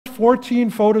14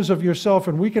 photos of yourself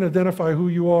and we can identify who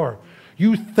you are.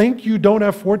 You think you don't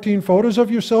have 14 photos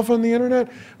of yourself on the internet?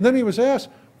 And then he was asked,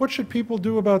 what should people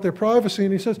do about their privacy?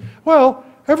 And he says, well,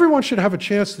 everyone should have a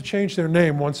chance to change their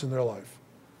name once in their life.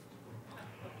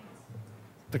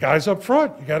 The guy's up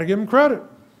front, you got to give him credit.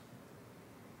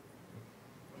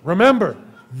 Remember,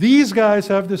 these guys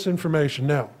have this information.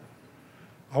 Now,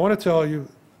 I want to tell you,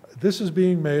 this is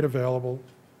being made available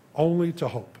only to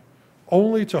Hope.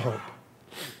 Only to Hope.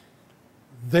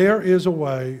 There is a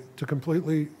way to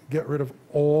completely get rid of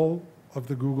all of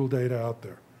the Google data out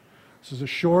there. This is a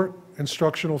short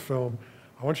instructional film.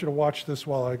 I want you to watch this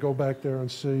while I go back there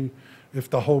and see if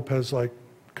the Hope has like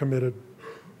committed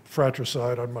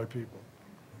fratricide on my people.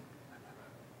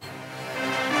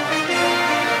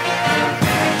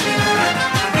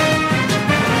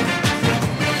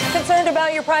 Concerned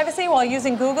about your privacy while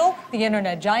using Google? The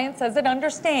internet giant says it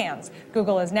understands.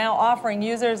 Google is now offering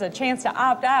users a chance to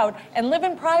opt out and live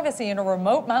in privacy in a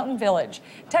remote mountain village.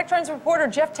 Tech Trends reporter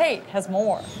Jeff Tate has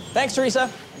more. Thanks,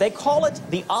 Teresa. They call it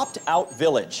the opt-out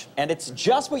village, and it's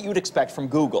just what you'd expect from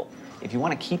Google. If you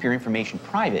want to keep your information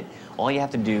private, all you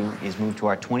have to do is move to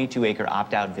our 22-acre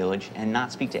opt-out village and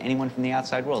not speak to anyone from the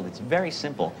outside world. It's very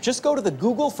simple. Just go to the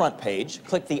Google front page,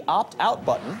 click the opt-out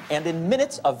button, and in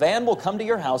minutes, a van will come to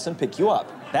your house and pick you up.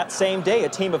 That same day, a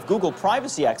team of Google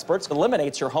privacy experts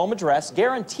eliminates your home address,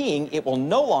 guaranteeing it will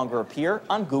no longer appear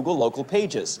on Google local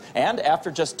pages. And after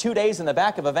just 2 days in the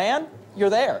back of a van, you're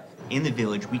there. In the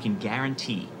village, we can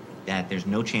guarantee that there's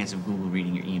no chance of Google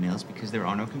reading your emails because there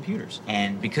are no computers.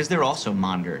 And because they're also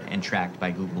monitored and tracked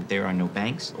by Google, there are no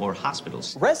banks or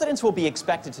hospitals. Residents will be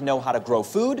expected to know how to grow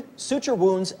food, suture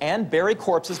wounds, and bury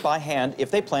corpses by hand if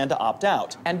they plan to opt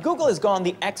out. And Google has gone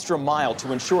the extra mile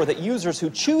to ensure that users who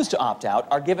choose to opt out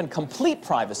are given complete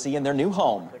privacy in their new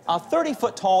home. A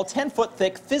 30-foot tall, 10-foot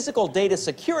thick physical data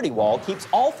security wall keeps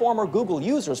all former Google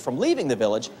users from leaving the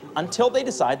village until they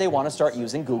decide they want to start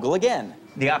using Google again.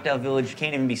 The opt-out village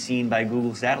can't even be seen by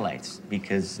Google satellites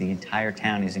because the entire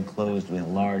town is enclosed with a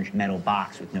large metal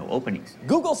box with no openings.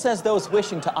 Google says those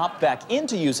wishing to opt back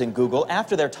into using Google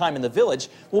after their time in the village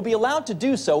will be allowed to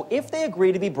do so if they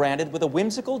agree to be branded with a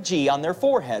whimsical G on their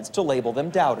foreheads to label them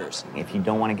doubters. If you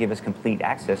don't want to give us complete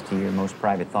access to your most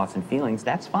private thoughts and feelings,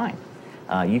 that's fine.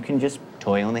 You can just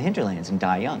toil in the hinterlands and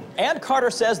die young. And Carter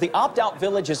says the opt-out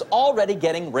village is already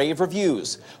getting rave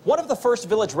reviews. One of the first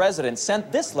village residents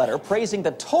sent this letter praising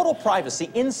the total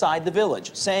privacy inside the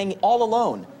village, saying, all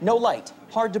alone, no light,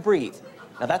 hard to breathe.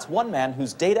 Now that's one man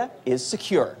whose data is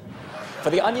secure. For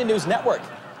the Onion News Network,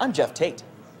 I'm Jeff Tate.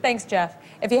 Thanks, Jeff.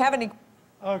 If you have any...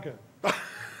 Okay.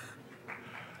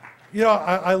 You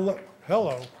know,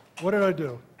 hello, what did I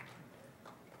do?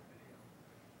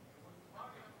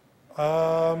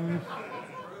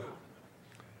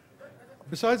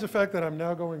 Besides the fact that I'm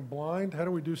now going blind, how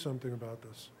do we do something about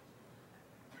this?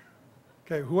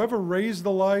 Okay, whoever raised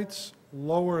the lights,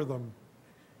 lower them.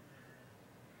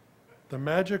 The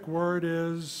magic word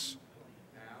is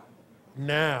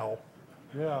now.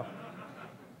 Yeah.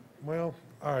 Well,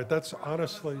 all right, that's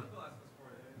honestly,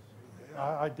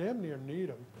 I damn near need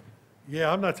them.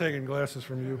 Yeah, I'm not taking glasses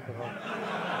from you, pal.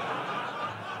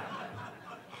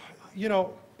 You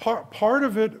know, part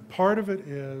of it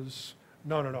is,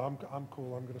 no, I'm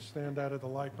cool. I'm going to stand out of the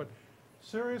light. But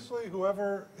seriously,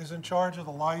 whoever is in charge of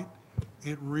the light,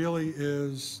 it really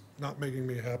is not making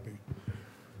me happy.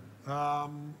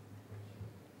 Well,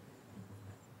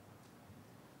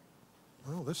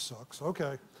 this sucks.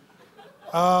 Okay.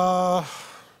 I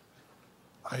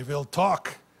will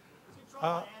talk.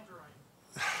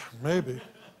 Maybe.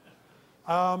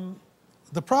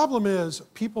 The problem is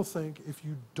people think if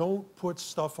you don't put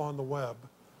stuff on the web,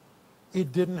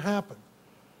 it didn't happen.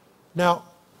 Now,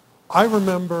 I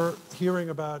remember hearing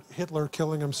about Hitler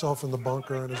killing himself in the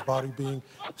bunker and his body being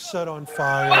set on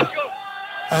fire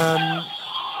and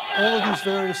all of these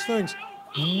various things.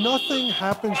 Nothing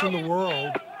happens in the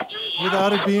world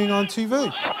without it being on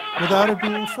TV, without it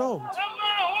being filmed.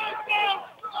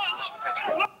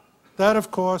 That, of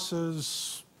course,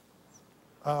 is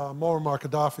Muammar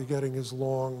Gaddafi getting his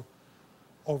long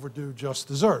overdue just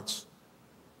desserts.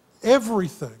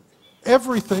 Everything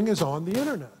is on the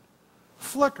internet.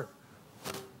 Flickr.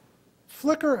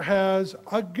 Flickr has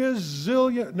a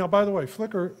gazillion, now by the way,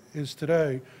 Flickr is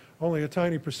today only a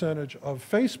tiny percentage of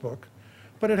Facebook,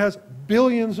 but it has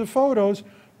billions of photos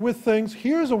with things.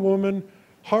 Here's a woman,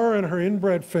 her and her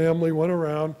inbred family went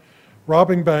around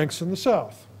robbing banks in the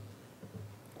South.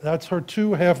 That's her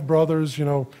two half-brothers, you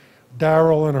know,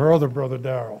 Daryl and her other brother,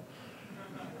 Daryl.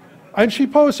 And she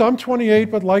posts, I'm 28,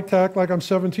 but like to act like I'm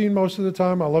 17 most of the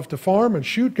time. I love to farm and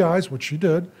shoot guys, which she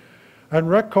did. and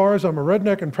wreck cars. I'm a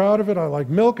redneck and proud of it. I like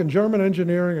milk and German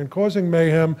engineering and causing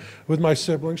mayhem with my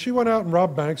siblings. She went out and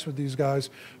robbed banks with these guys,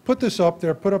 put this up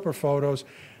there, put up her photos.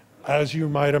 As you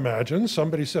might imagine,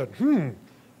 somebody said,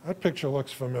 that picture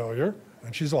looks familiar,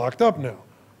 and she's locked up now.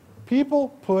 People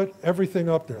put everything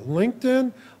up there.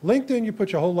 LinkedIn, you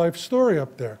put your whole life story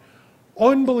up there.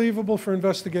 Unbelievable for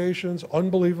investigations,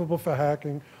 unbelievable for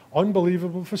hacking,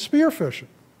 unbelievable for spear phishing.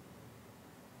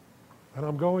 And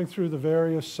I'm going through the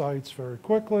various sites very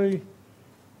quickly.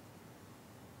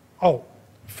 Oh,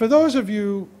 for those of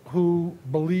you who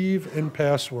believe in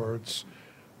passwords,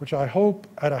 which I hope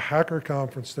at a hacker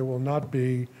conference there will not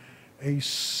be a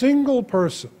single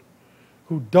person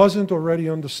who doesn't already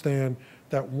understand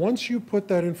that once you put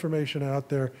that information out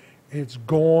there, it's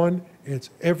gone, it's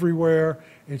everywhere,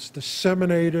 it's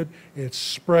disseminated, it's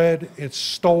spread, it's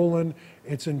stolen,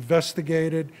 it's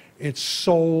investigated, it's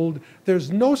sold.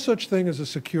 There's no such thing as a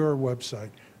secure website.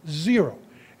 Zero.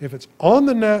 If it's on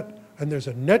the net and there's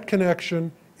a net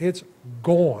connection, it's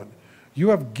gone. You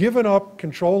have given up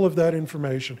control of that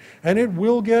information, and it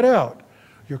will get out.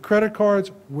 Your credit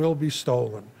cards will be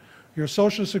stolen. Your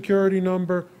social security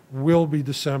number will be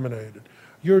disseminated.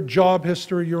 Your job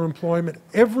history, your employment,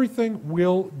 everything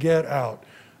will get out.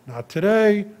 Not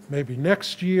today, maybe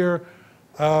next year.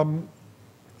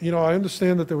 You know, I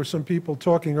understand that there were some people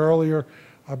talking earlier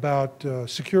about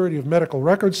security of medical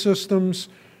record systems.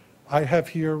 I have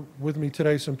here with me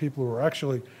today some people who are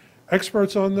actually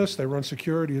experts on this. They run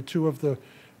security at 2 of the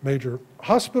major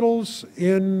hospitals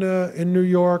in New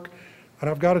York. And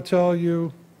I've got to tell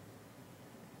you,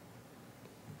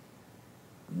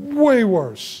 way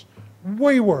worse,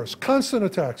 way worse. Constant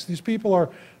attacks. These people are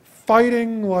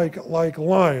fighting like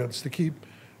lions to keep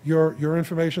your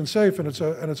information safe, and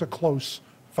it's a close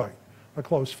fight, a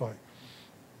close fight.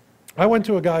 I went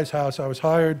to a guy's house. I was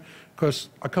hired because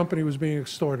a company was being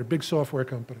extorted, a big software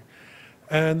company.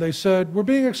 And they said, we're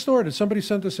being extorted. Somebody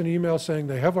sent us an email saying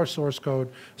they have our source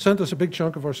code, sent us a big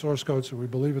chunk of our source code, so we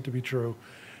believe it to be true.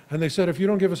 And they said, if you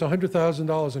don't give us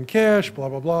 $100,000 in cash, blah,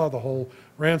 blah, blah, the whole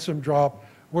ransom drop,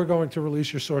 we're going to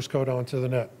release your source code onto the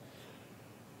net.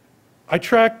 I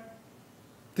tracked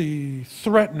the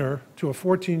threatener to a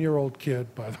 14-year-old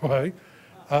kid, by the way,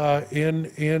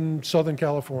 in Southern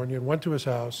California, and went to his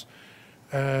house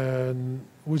and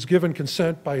was given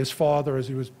consent by his father as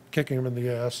he was kicking him in the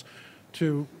ass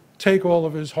to take all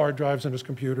of his hard drives and his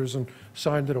computers and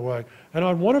signed it away. And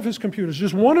on one of his computers,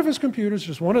 just one of his computers,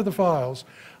 just one of the files,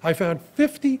 I found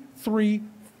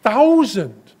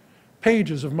 53,000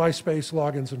 pages of MySpace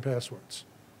logins and passwords.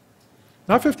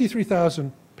 Not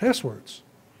 53,000 passwords,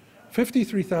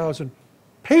 53,000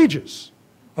 pages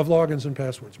of logins and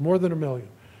passwords, more than 1 million.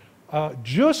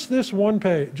 Just this one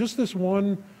page, just this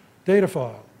one data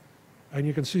file, and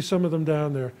you can see some of them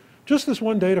down there, just this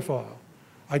one data file.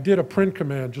 I did a print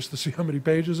command just to see how many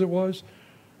pages it was.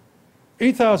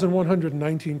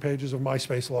 8,119 pages of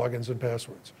MySpace logins and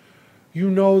passwords. You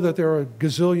know that there are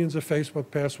gazillions of Facebook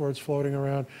passwords floating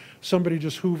around. Somebody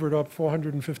just hoovered up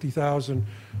 450,000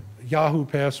 Yahoo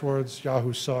passwords.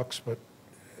 Yahoo sucks,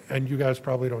 and you guys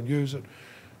probably don't use it.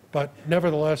 But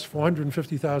nevertheless,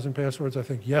 450,000 passwords, I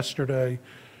think, yesterday.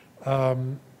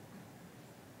 No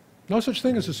such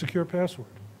thing as a secure password.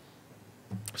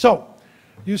 So,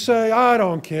 you say, I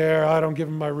don't care, I don't give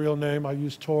them my real name, I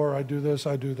use Tor, I do this,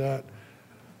 I do that.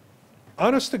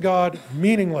 Honest to God,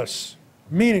 meaningless,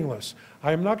 meaningless.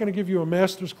 I am not going to give you a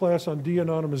master's class on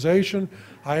de-anonymization.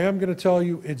 I am going to tell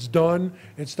you it's done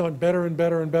better and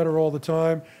better and better all the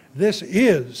time. This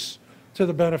is to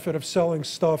the benefit of selling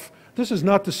stuff. This is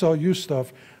not to sell you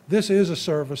stuff. This is a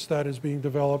service that is being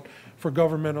developed for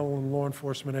governmental and law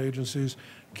enforcement agencies,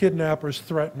 kidnappers,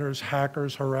 threateners,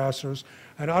 hackers, harassers.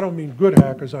 And I don't mean good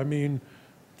hackers, I mean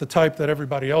the type that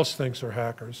everybody else thinks are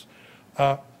hackers.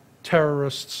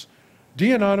 Terrorists.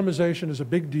 De-anonymization is a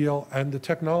big deal, and the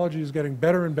technology is getting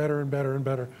better and better and better and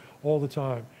better all the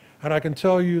time. And I can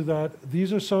tell you that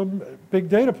these are some big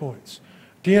data points.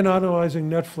 De-anonymizing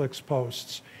Netflix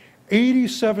posts.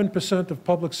 87% of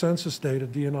public census data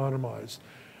de-anonymized.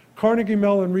 Carnegie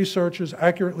Mellon researchers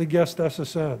accurately guessed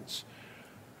SSNs.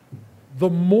 The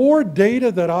more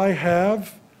data that I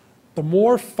have, the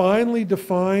more finely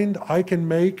defined I can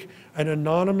make an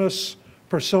anonymous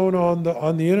persona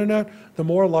on the internet, the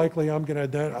more likely I'm going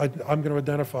to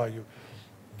identify you.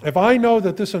 If I know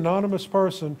that this anonymous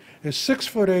person is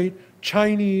 6'8",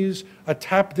 Chinese, a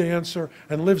tap dancer,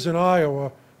 and lives in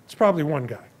Iowa, it's probably one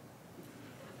guy.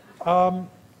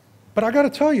 But I got to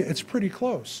tell you, it's pretty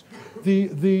close.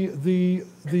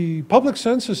 The public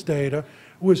census data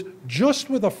was just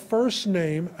with a first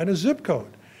name and a zip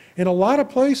code. In a lot of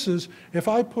places, if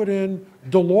I put in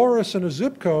Dolores in a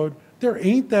zip code, there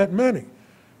ain't that many.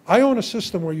 I own a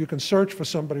system where you can search for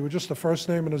somebody with just a first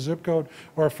name and a zip code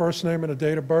or a first name and a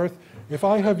date of birth. If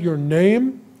I have your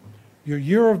name, your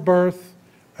year of birth,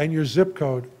 and your zip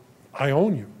code, I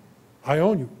own you. I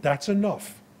own you. That's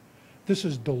enough. This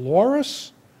is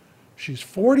Dolores. She's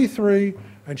 43,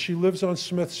 and she lives on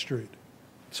Smith Street.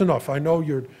 It's enough. I know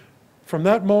you're, from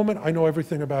that moment, I know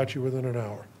everything about you within an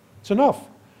hour. It's enough.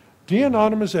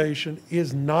 De-anonymization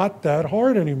is not that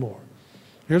hard anymore.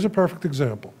 Here's a perfect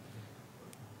example.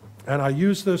 And I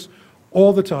use this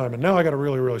all the time, and now I got to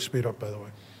really, really speed up, by the way.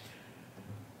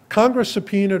 Congress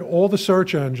subpoenaed all the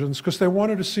search engines because they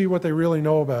wanted to see what they really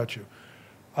know about you.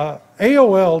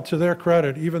 AOL, to their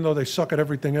credit, even though they suck at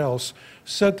everything else,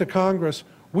 said to Congress,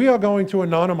 we are going to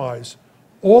anonymize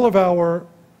all of our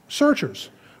searchers.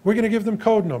 We're going to give them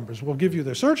code numbers. We'll give you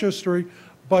their search history,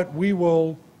 but we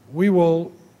will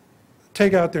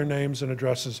take out their names and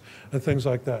addresses and things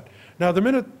like that. Now, the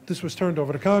minute this was turned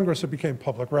over to Congress, it became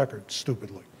public record,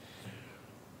 stupidly.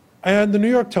 And the New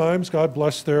York Times, God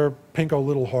bless their pinko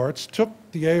little hearts, took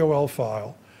the AOL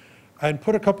file and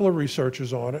put a couple of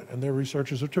researchers on it, and their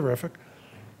researchers are terrific,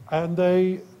 and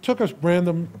they took a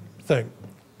random thing,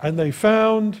 and they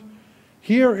found,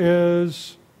 here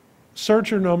is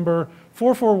searcher number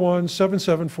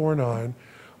 441-7749,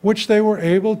 which they were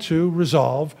able to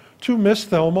resolve to Miss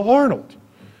Thelma Arnold.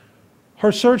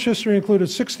 Her search history included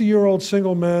 60-year-old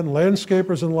single men,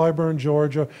 landscapers in Liburn,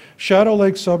 Georgia, Shadow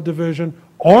Lake subdivision,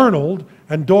 Arnold,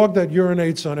 and dog that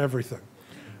urinates on everything.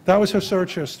 That was her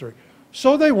search history.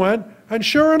 So they went, and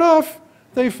sure enough,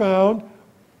 they found,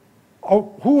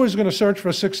 oh, who was going to search for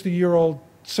a 60-year-old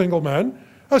single man?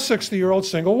 A 60-year-old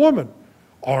single woman.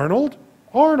 Arnold,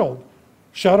 Arnold.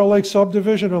 Shadow Lake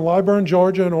subdivision in Liburn,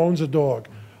 Georgia, and owns a dog.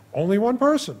 Only one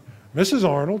person, Mrs.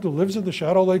 Arnold, who lives in the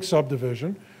Shadow Lake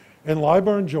subdivision in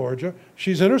Liburn, Georgia.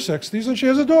 She's in her 60s, and she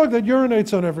has a dog that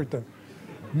urinates on everything.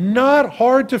 Not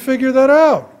hard to figure that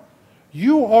out.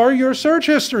 You are your search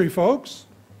history, folks.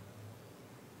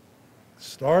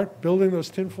 Start building those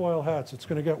tinfoil hats. It's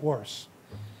going to get worse.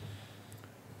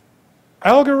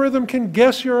 Algorithm can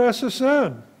guess your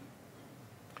SSN.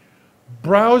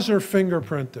 Browser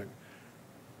fingerprinting.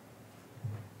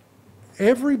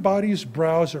 Everybody's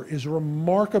browser is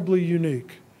remarkably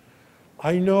unique.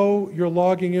 I know you're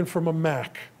logging in from a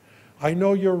Mac. I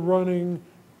know you're running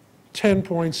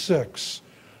 10.6.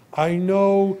 I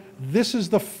know this is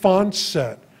the font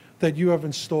set that you have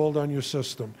installed on your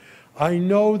system. I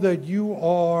know that you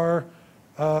are,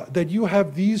 that you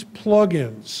have these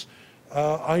plugins.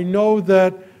 I know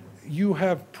that you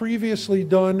have previously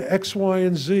done X, Y,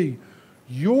 and Z.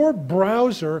 Your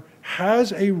browser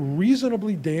has a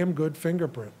reasonably damn good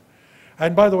fingerprint.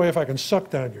 And by the way, if I can suck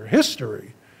down your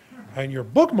history and your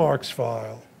bookmarks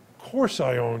file, of course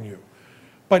I own you.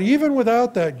 But even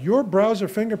without that, your browser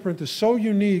fingerprint is so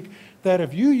unique that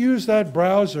if you use that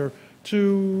browser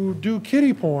to do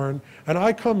kiddie porn, and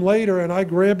I come later and I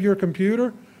grab your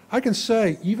computer, I can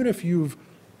say, even if you've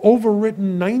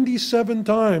overwritten 97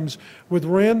 times with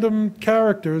random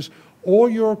characters or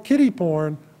your kiddie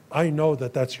porn, I know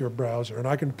that that's your browser, and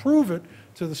I can prove it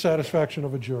to the satisfaction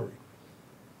of a jury.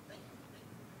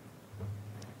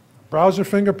 Browser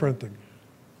fingerprinting.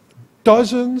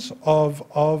 Dozens of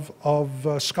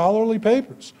scholarly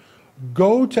papers.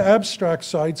 Go to abstract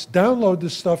sites, download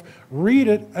this stuff, read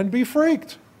it, and be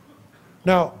freaked.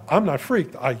 Now, I'm not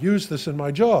freaked. I use this in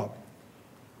my job.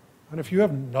 And if you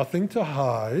have nothing to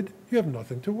hide, you have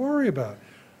nothing to worry about.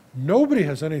 Nobody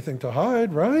has anything to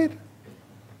hide, right?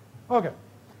 Okay.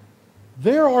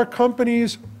 There are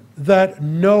companies that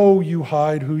know you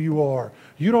hide who you are.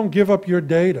 You don't give up your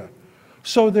data.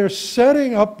 So they're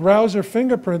setting up browser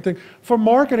fingerprinting for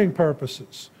marketing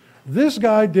purposes. This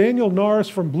guy, Daniel Norris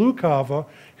from Blue Kava,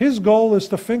 his goal is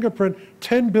to fingerprint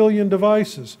 10 billion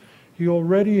devices. He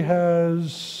already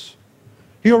has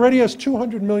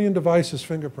 200 million devices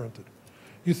fingerprinted.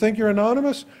 You think you're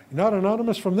anonymous? You're not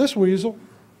anonymous from this weasel.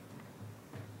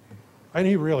 And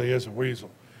he really is a weasel.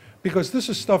 Because this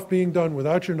is stuff being done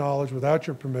without your knowledge, without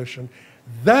your permission.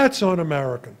 That's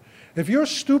un-American. If you're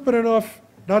stupid enough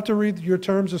not to read your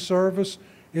terms of service,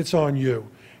 it's on you.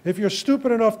 If you're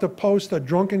stupid enough to post a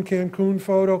drunken Cancun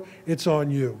photo, it's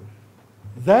on you.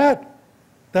 That's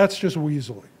just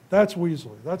weaselly. That's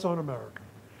weaselly. That's un-American.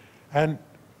 And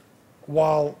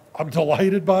while I'm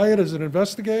delighted by it as an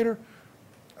investigator,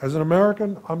 as an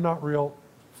American, I'm not real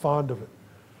fond of it.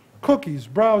 Cookies,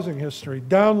 browsing history,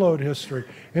 download history,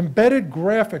 embedded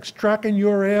graphics tracking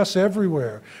your ass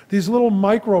everywhere, these little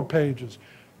micro pages,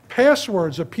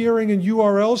 passwords appearing in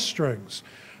URL strings.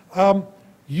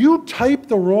 You type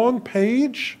the wrong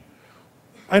page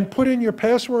and put in your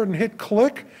password and hit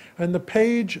click, and the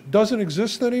page doesn't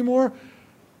exist anymore,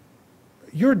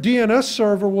 your DNS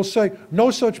server will say,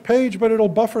 no such page, but it'll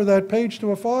buffer that page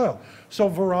to a file. So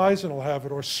Verizon will have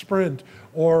it, or Sprint,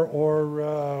 or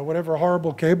whatever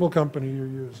horrible cable company you're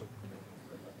using.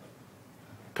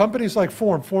 Companies like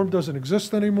Form doesn't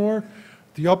exist anymore.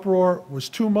 The uproar was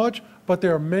too much, but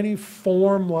there are many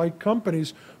Form-like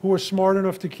companies who are smart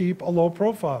enough to keep a low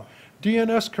profile.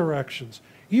 DNS corrections,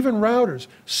 even routers.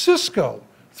 Cisco,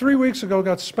 3 weeks ago,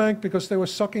 got spanked because they were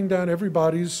sucking down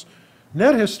everybody's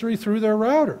net history through their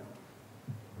router.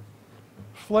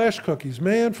 Flash cookies,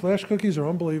 man, flash cookies are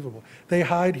unbelievable. They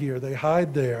hide here, they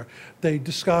hide there, they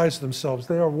disguise themselves.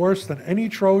 They are worse than any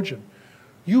Trojan.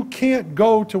 You can't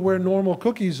go to where normal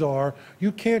cookies are.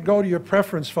 You can't go to your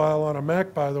preference file on a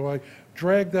Mac, by the way,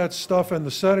 drag that stuff and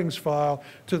the settings file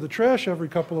to the trash every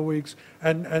couple of weeks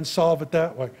and solve it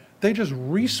that way. They just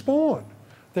respawn.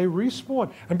 They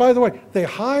respawn. And by the way, they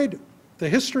hide the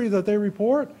history that they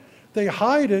report. They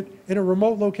hide it in a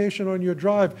remote location on your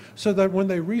drive so that when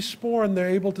they respawn, they're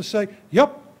able to say,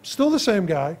 yep, still the same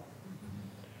guy.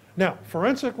 Now,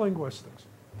 forensic linguistics.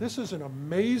 This is an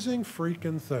amazing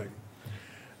freaking thing.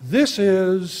 This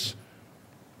is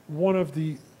one of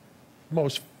the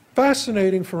most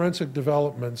fascinating forensic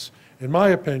developments, in my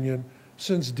opinion,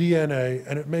 since DNA,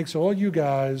 and it makes all you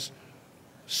guys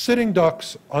sitting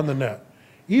ducks on the net.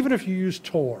 Even if you use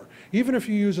Tor, even if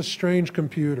you use a strange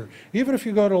computer, even if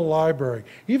you go to a library,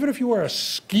 even if you wear a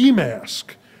ski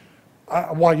mask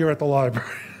while you're at the library,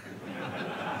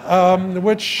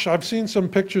 which I've seen some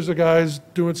pictures of guys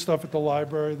doing stuff at the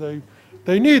library.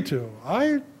 They need to.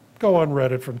 I go on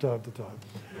Reddit from time to time.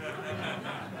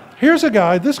 Here's a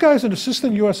guy. This guy's an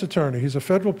assistant U.S. attorney. He's a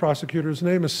federal prosecutor. His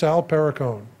name is Sal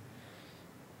Perricone.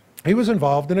 He was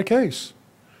involved in a case.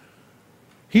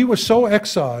 He was so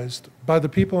excised by the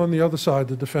people on the other side,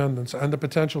 the defendants and the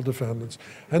potential defendants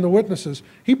and the witnesses,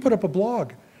 he put up a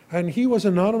blog, and he was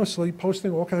anonymously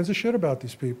posting all kinds of shit about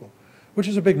these people, which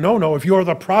is a big no-no if you're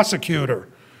the prosecutor.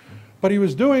 But he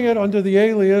was doing it under the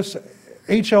alias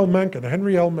H.L. Mencken,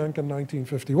 Henry L. Mencken,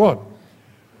 1951.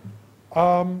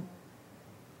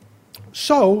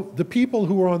 So the people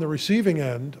who were on the receiving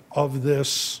end of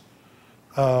this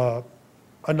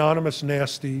anonymous,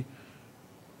 nasty,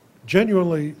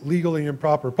 genuinely legally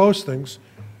improper postings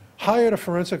hired a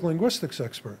forensic linguistics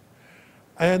expert.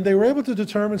 And they were able to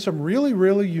determine some really,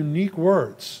 really unique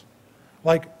words,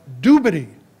 like dubity.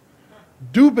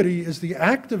 Dubity is the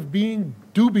act of being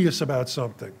dubious about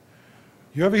something.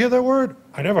 You ever hear that word?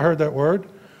 I never heard that word.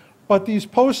 But these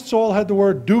posts all had the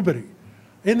word dubity.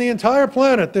 In the entire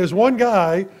planet, there's one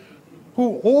guy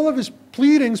who all of his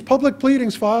pleadings, public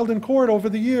pleadings filed in court over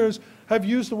the years, have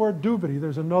used the word dubity.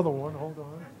 There's another one, hold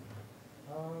on.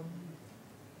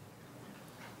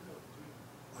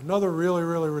 Another really,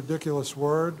 really ridiculous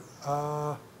word.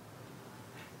 Here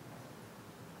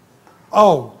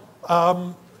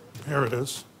it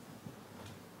is.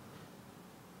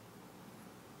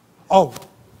 Oh,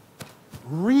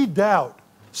 redoubt,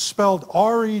 spelled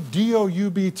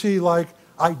R-E-D-O-U-B-T, like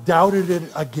I doubted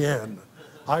it again.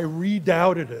 I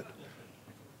redoubted it.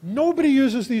 Nobody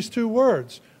uses these two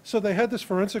words. So they had this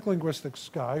forensic linguistics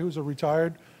guy who's a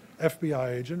retired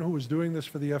FBI agent who was doing this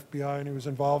for the FBI, and he was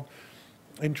involved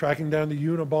in tracking down the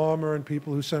Unabomber and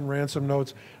people who send ransom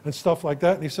notes and stuff like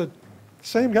that. And he said,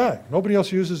 same guy. Nobody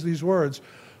else uses these words.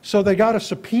 So they got a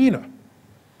subpoena.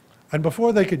 And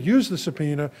before they could use the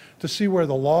subpoena to see where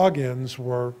the logins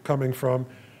were coming from,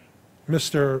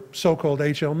 Mr. so-called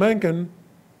H.L. Mencken,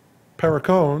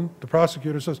 Perricone, the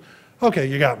prosecutor, says, okay,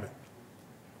 you got me.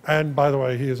 And by the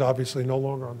way, he is obviously no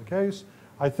longer on the case.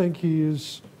 I think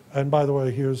he's, and by the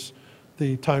way, here's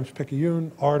the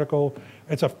Times-Picayune article.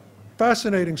 It's a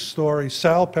fascinating story.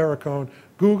 Sal Perricone,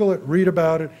 Google it, read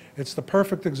about it. It's the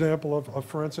perfect example of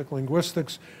forensic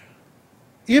linguistics.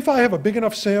 If I have a big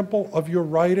enough sample of your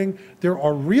writing, there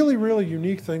are really, really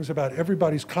unique things about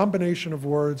everybody's combination of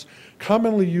words,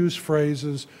 commonly used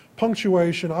phrases,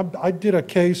 punctuation. I did a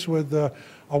case with a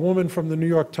woman from the New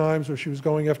York Times where she was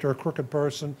going after a crooked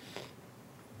person,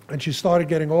 and she started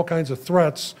getting all kinds of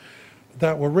threats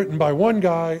that were written by one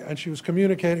guy, and she was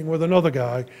communicating with another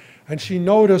guy, and she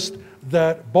noticed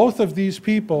that both of these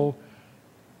people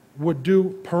would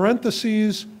do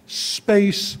parentheses,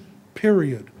 space,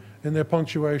 period in their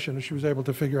punctuation, and she was able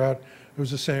to figure out it was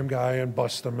the same guy and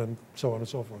bust them and so on and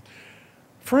so forth.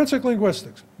 Forensic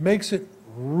linguistics makes it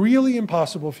really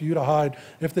impossible for you to hide.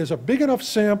 If there's a big enough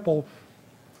sample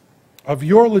of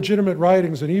your legitimate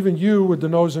writings, and even you with the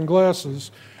nose and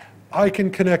glasses, I can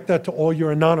connect that to all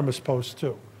your anonymous posts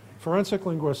too. Forensic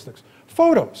linguistics.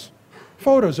 Photos.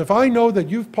 Photos. If I know that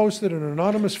you've posted an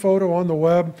anonymous photo on the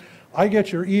web, I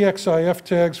get your EXIF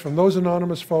tags from those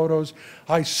anonymous photos.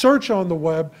 I search on the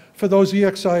web for those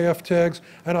EXIF tags,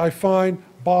 and I find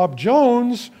Bob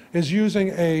Jones is using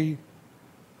a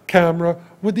camera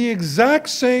with the exact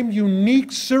same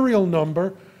unique serial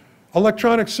number,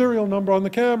 electronic serial number on the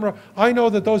camera. I know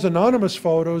that those anonymous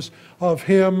photos of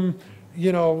him,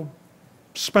 you know,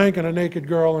 spanking a naked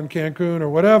girl in Cancun or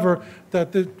whatever,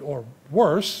 or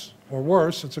worse,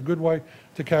 it's a good way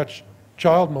to catch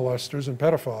child molesters and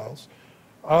pedophiles.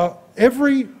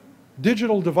 Every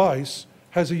digital device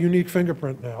has a unique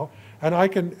fingerprint now, and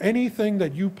anything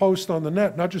that you post on the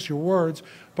net, not just your words,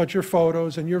 but your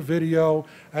photos and your video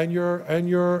and your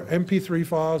MP3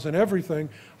 files and everything,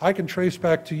 I can trace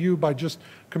back to you by just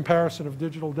comparison of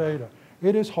digital data.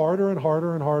 It is harder and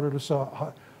harder and harder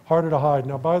to hide.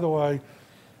 Now, by the way,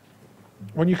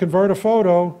 when you convert a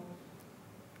photo,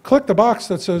 click the box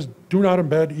that says do not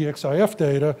embed EXIF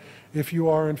data if you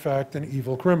are in fact an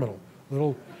evil criminal.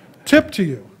 Little tip to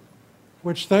you,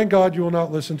 which thank God you will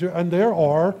not listen to. And there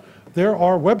are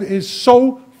web is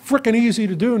so frickin' easy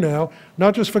to do now,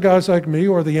 not just for guys like me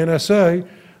or the NSA,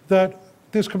 that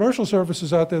there's commercial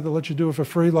services out there that let you do it for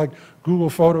free, like Google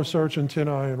Photo Search and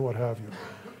TinEye and what have you.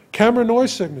 Camera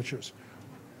noise signatures.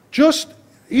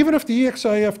 Even if the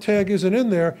EXIF tag isn't in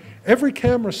there, every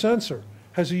camera sensor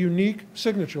has a unique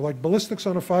signature, like ballistics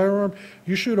on a firearm.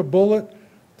 You shoot a bullet,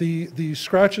 the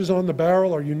scratches on the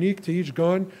barrel are unique to each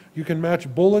gun. You can match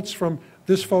bullets from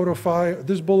this bullet fired,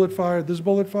 this bullet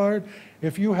fired.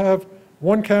 If you have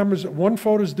one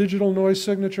photo's digital noise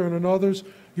signature and another's,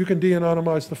 you can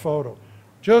de-anonymize the photo.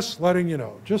 Just letting you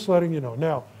know, just letting you know.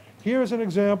 Now, here's an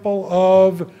example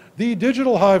of the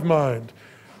digital hive mind.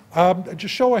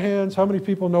 Just show of hands, how many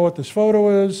people know what this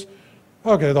photo is?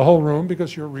 Okay, the whole room,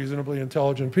 because you're reasonably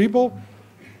intelligent people,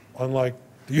 unlike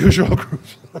the usual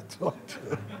groups that I talk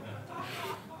to.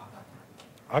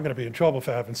 I'm going to be in trouble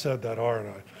for having said that,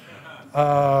 aren't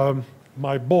I?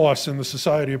 My boss in the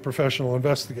Society of Professional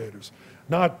Investigators,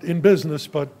 not in business,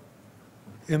 but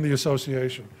in the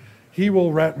association. He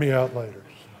will rat me out later.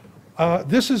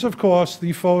 This is, of course,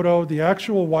 the photo, the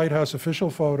actual White House official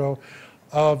photo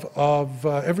of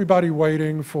everybody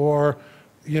waiting for,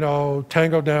 you know,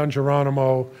 Tango Down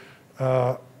Geronimo,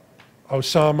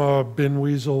 Osama bin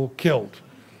Weasel killed,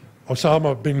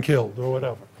 Osama bin killed, or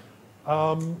whatever.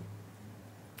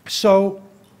 So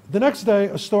the next day,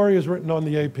 a story is written on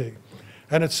the AP,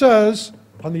 and it says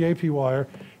on the AP wire,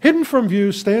 hidden from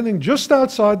view, standing just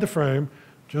outside the frame,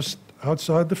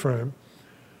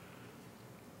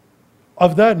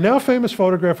 of that now famous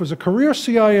photograph was a career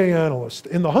CIA analyst.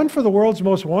 In the hunt for the world's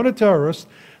most wanted terrorist,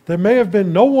 there may have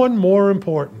been no one more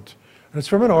important. And it's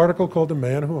from an article called The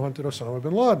Man Who Hunted Osama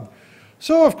bin Laden.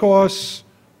 So, of course,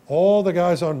 all the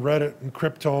guys on Reddit and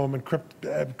Cryptome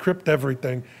and Crypt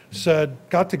everything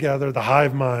got together, the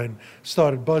hive mind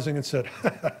started buzzing and said,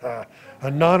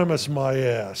 anonymous my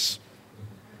ass.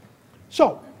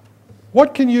 So,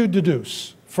 what can you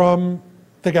deduce from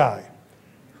the guy?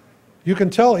 You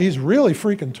can tell he's really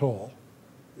freaking tall,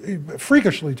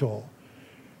 freakishly tall,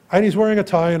 and he's wearing a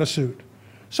tie and a suit.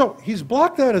 So he's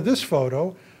blocked out of this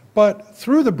photo, but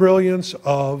through the brilliance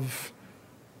of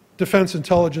Defense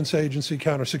Intelligence Agency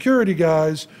counter-security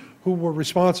guys who were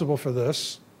responsible for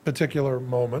this particular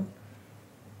moment,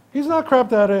 he's not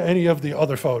cropped out of any of the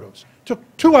other photos. Took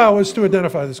 2 hours to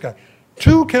identify this guy.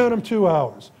 Count them, 2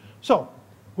 hours. So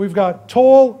we've got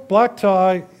tall, black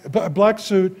tie, black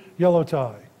suit, yellow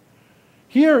tie.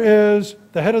 Here is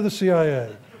the head of the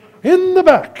CIA. In the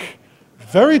back,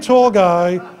 very tall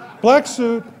guy, black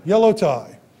suit, yellow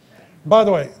tie. By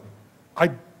the way,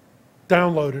 I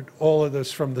downloaded all of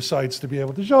this from the sites to be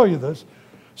able to show you this.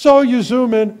 So you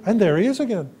zoom in, and there he is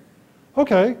again.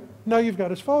 Okay, now you've got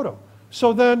his photo.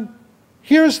 So then,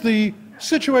 here's the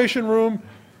Situation Room.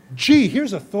 Gee,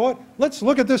 here's a thought. Let's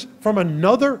look at this from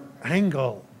another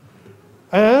angle.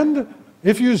 And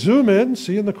if you zoom in,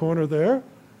 see in the corner there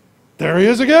he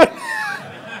is again.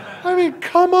 I mean,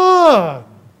 come on.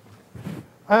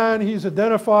 And he's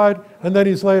identified, and then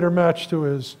he's later matched to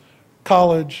his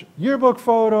college yearbook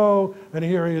photo, and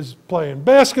here he is playing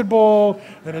basketball,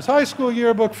 and his high school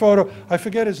yearbook photo. I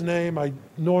forget his name. I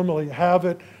normally have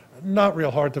it. Not real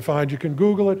hard to find. You can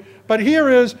Google it. But here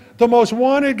is the most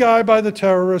wanted guy by the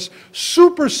terrorists,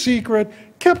 super secret,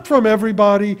 kept from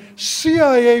everybody,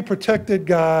 CIA-protected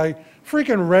guy.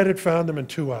 Freaking Reddit found him in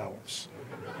 2 hours.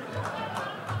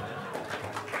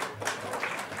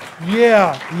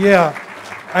 Yeah.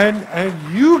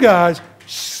 And you guys,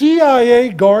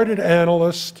 CIA-guarded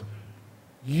analyst,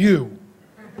 you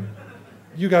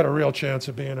got a real chance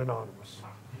of being anonymous.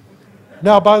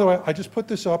 Now, by the way, I just put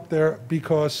this up there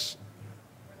because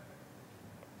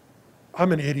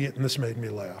I'm an idiot and this made me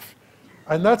laugh.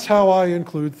 And that's how I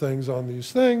include things on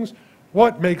these things.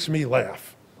 What makes me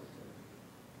laugh?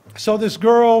 So this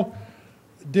girl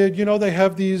did, you know, they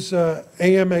have these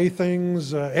AMA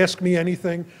things, Ask Me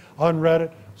Anything on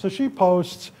Reddit. So she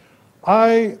posts,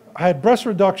 I had breast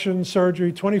reduction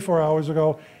surgery 24 hours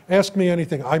ago. Ask me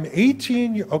anything. I'm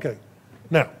 18, okay.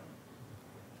 Now,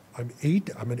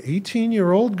 I'm an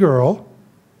 18-year-old girl.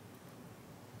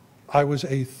 I was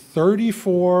a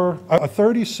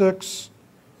 36,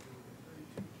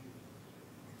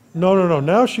 no,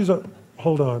 now she's a,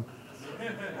 hold on.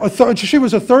 She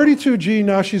was a 32G,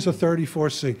 now she's a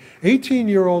 34C.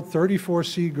 18-year-old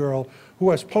 34C girl who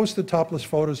has posted topless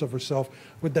photos of herself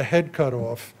with the head cut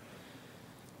off.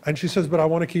 And she says, but I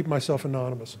want to keep myself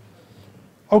anonymous.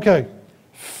 Okay,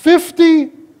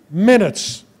 50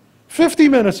 minutes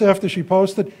after she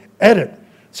posted, edit.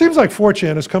 Seems like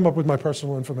 4chan has come up with my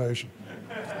personal information.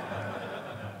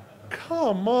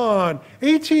 Come on,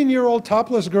 18-year-old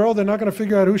topless girl, they're not going to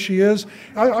figure out who she is.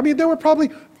 I mean, there were probably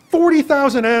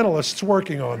 40,000 analysts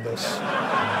working on this.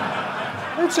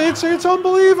 It's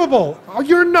unbelievable.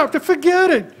 You're not, forget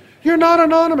it. You're not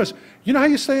anonymous. You know how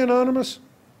you stay anonymous?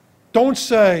 Don't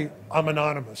say, I'm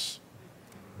anonymous.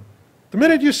 The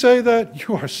minute you say that,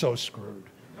 you are so screwed.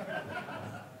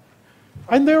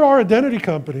 And there are identity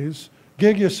companies,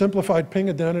 Gig, Simplified Ping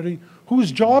Identity,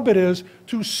 whose job it is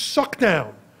to suck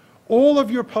down all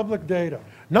of your public data.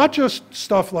 Not just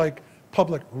stuff like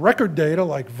public record data,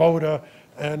 like VOTA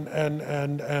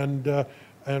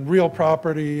and real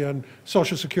property and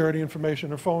social security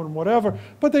information or phone and whatever,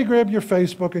 but they grab your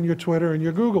Facebook and your Twitter and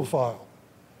your Google file.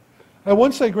 And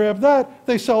once they grab that,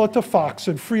 they sell it to Fox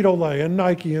and Frito-Lay and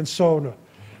Nike and Sona.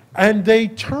 And they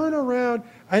turn around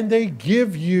and they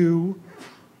give you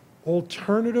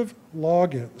alternative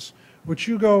logins, which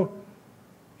you go,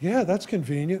 yeah, that's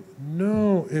convenient.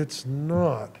 No, it's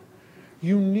not.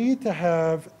 You need to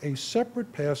have a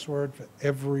separate password for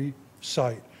every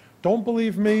site. Don't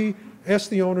believe me? Ask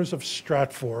the owners of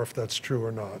Stratfor if that's true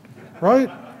or not, right?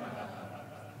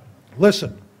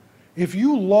 Listen, if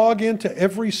you log into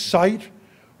every site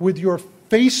with your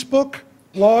Facebook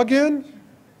login,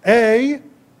 A,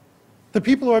 the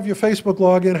people who have your Facebook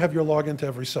login have your login to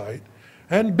every site,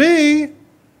 and B,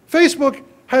 Facebook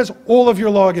has all of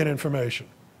your login information.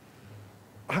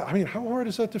 I mean, how hard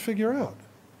is that to figure out?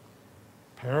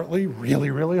 Apparently really,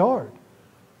 really hard.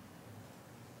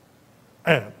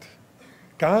 And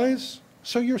guys,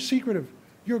 so you're secretive.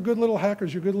 You're good little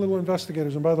hackers. You're good little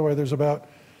investigators. And by the way, there's about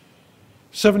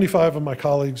 75 of my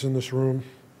colleagues in this room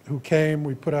who came.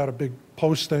 We put out a big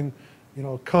posting, you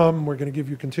know, come, we're going to give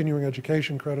you continuing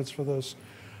education credits for this.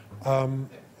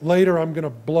 Later, I'm going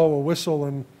to blow a whistle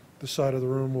and this side of the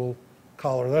room will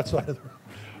collar that side of the room.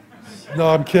 No,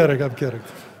 I'm kidding, I'm kidding.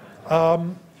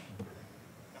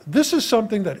 This is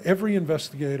something that every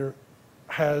investigator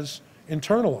has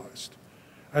internalized,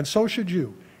 and so should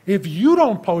you. If you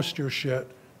don't post your shit,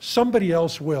 somebody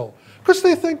else will, because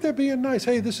they think they're being nice.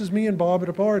 Hey, this is me and Bob at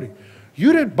a party.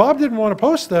 Bob didn't want to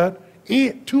post that,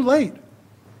 too late.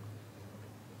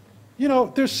 You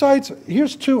know, there's sites,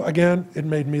 here's two, again, it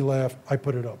made me laugh, I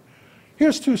put it up.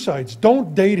 Here's two sites,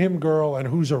 Don't Date Him Girl and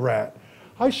Who's a Rat.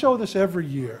 I show this every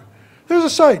year. There's a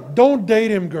site, Don't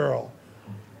Date Him Girl.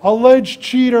 Alleged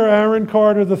cheater Aaron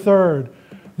Carter III.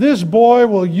 This boy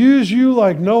will use you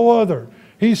like no other.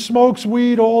 He smokes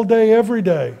weed all day, every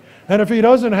day. And if he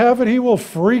doesn't have it, he will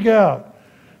freak out.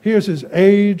 Here's his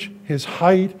age, his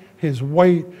height, his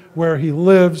weight, where he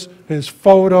lives, his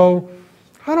photo.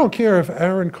 I don't care if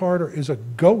Aaron Carter is a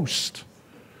ghost.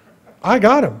 I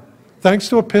got him, thanks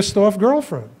to a pissed off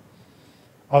girlfriend.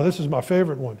 Oh, this is my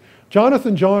favorite one.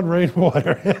 Jonathan John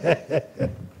Rainwater.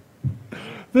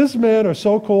 This man, or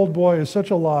so-called boy, is such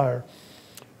a liar.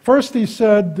 First he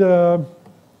said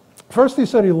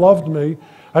he loved me,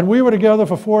 and we were together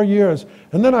for 4 years.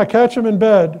 And then I catch him in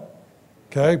bed,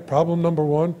 okay, problem number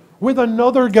one, with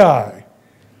another guy.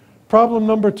 Problem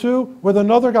number two, with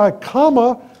another guy,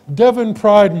 comma, Devin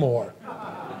Pridemore.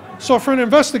 So for an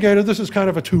investigator, this is kind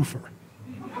of a twofer.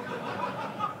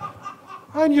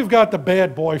 And you've got the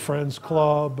Bad Boyfriends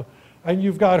Club, and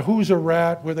you've got Who's a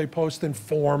Rat, where they post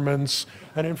informants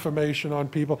and information on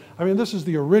people. I mean, this is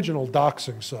the original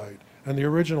doxing site and the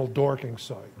original dorking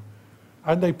site.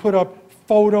 And they put up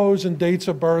photos and dates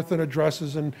of birth and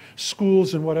addresses and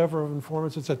schools and whatever of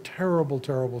informants. It's a terrible,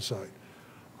 terrible site.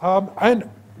 And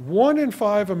 1 in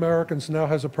 5 Americans now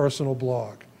has a personal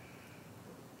blog.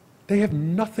 They have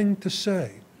nothing to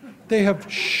say. They have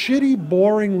shitty,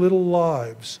 boring little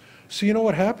lives. So you know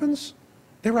what happens?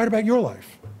 They write about your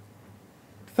life.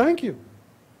 Thank you.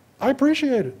 I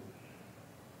appreciate it.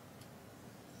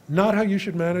 Not how you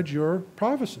should manage your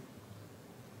privacy.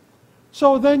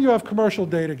 So then you have commercial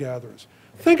data gatherers.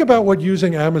 Think about what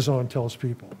using Amazon tells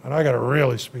people, and I got to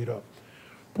really speed up.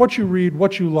 What you read,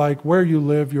 what you like, where you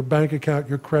live, your bank account,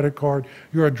 your credit card,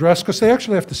 your address, because they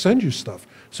actually have to send you stuff,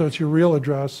 so it's your real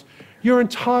address, your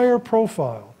entire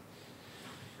profile.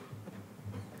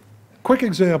 Quick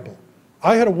example.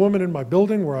 I had a woman in my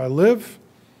building where I live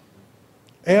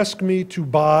ask me to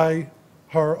buy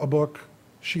her a book.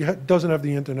 She doesn't have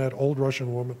the internet, old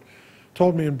Russian woman.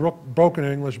 Told me in broken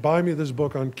English, buy me this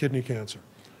book on kidney cancer.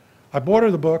 I bought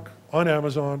her the book on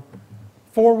Amazon.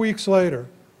 4 weeks later,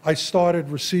 I started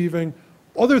receiving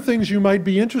other things you might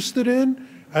be interested in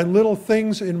and little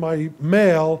things in my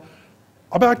mail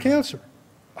about cancer.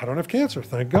 I don't have cancer,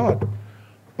 thank God.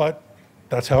 But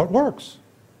that's how it works.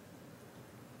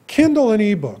 Kindle and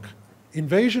ebook,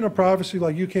 invasion of privacy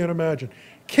like you can't imagine.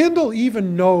 Kindle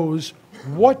even knows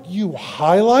what you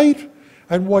highlight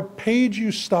and what page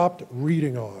you stopped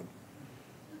reading on.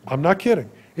 I'm not kidding.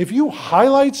 If you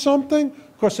highlight something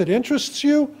because it interests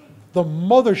you, the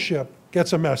mothership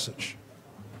gets a message.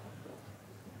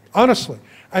 Honestly.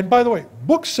 And by the way,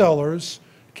 booksellers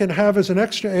can have as an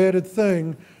extra added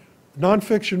thing,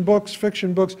 nonfiction books,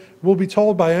 fiction books, will be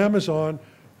told by Amazon,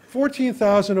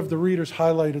 14,000 of the readers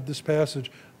highlighted this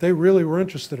passage. They really were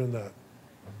interested in that.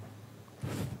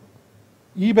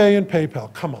 eBay and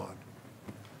PayPal, come on.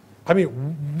 I mean,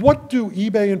 what do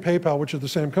eBay and PayPal, which are the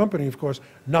same company, of course,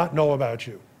 not know about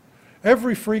you?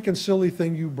 Every freaking silly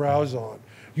thing you browse on.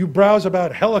 You browse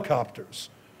about helicopters.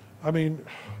 I mean,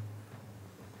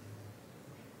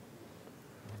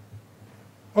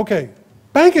 okay,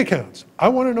 bank accounts. I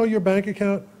want to know your bank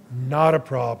account, not a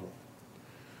problem.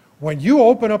 When you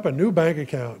open up a new bank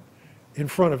account, in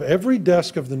front of every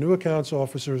desk of the new accounts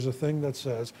officer is a thing that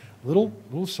says, little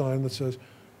sign that says,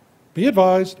 be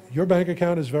advised, your bank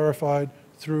account is verified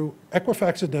through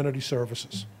Equifax Identity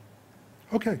Services.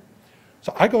 Okay,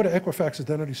 so I go to Equifax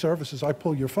Identity Services, I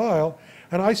pull your file,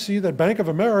 and I see that Bank of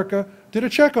America did a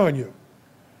check on you.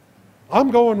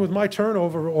 I'm going with my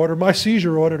turnover order, my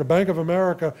seizure order to Bank of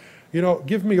America, you know,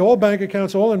 give me all bank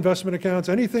accounts, all investment accounts,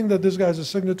 anything that this guy's a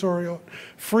signatory on,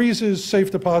 freezes safe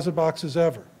deposit boxes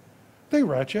ever. They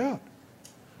rat you out.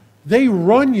 They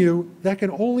run you, that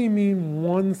can only mean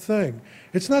one thing.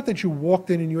 It's not that you walked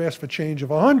in and you asked for change of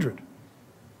 100,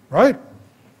 right?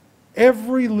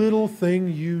 Every little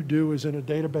thing you do is in a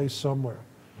database somewhere.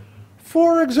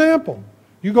 For example,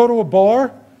 you go to a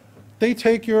bar, they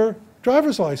take your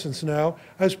driver's license now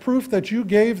as proof that you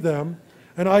gave them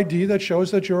an ID that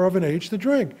shows that you're of an age to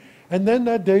drink. And then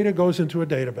that data goes into a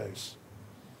database.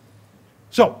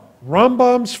 So,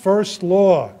 Rambam's first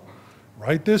law.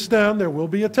 Write this down, there will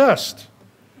be a test.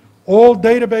 All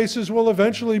databases will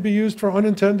eventually be used for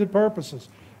unintended purposes.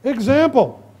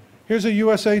 Example, here's a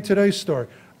USA Today story.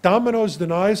 Domino's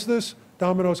denies this,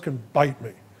 Domino's can bite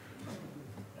me.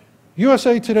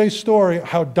 USA Today story,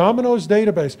 how Domino's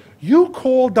database, you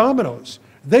call Domino's,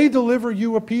 they deliver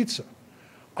you a pizza.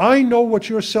 I know what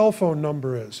your cell phone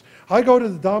number is. I go to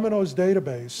the Domino's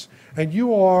database and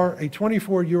you are a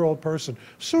 24-year-old person.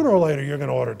 Sooner or later you're going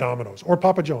to order Domino's or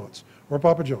Papa John's. Or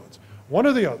Papa John's, one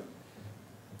or the other.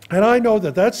 And I know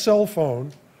that that cell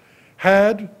phone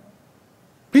had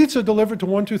pizza delivered to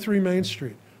 123 Main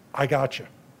Street. I got you.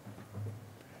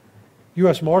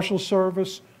 U.S. Marshals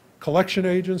Service, collection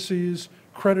agencies,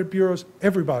 credit bureaus,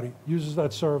 everybody uses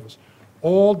that service.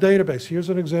 All database. Here's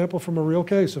an example from a real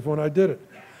case of when I did it.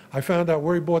 I found out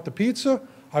where he bought the pizza.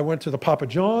 I went to the Papa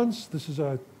John's. This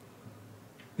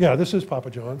is Papa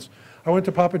John's. I went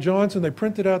to Papa John's and they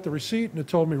printed out the receipt and it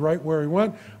told me right where he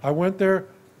went. I went there,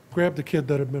 grabbed the kid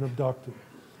that had been abducted.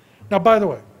 Now, by the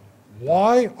way,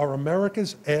 why are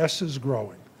America's asses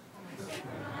growing?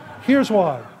 Here's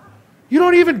why. You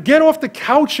don't even get off the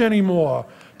couch anymore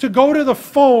to go to the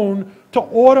phone to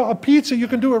order a pizza. You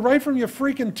can do it right from your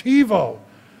freaking TiVo.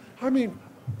 I mean,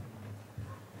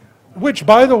 which,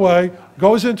 by the way,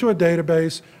 goes into a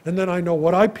database, and then I know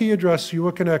what IP address you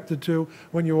were connected to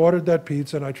when you ordered that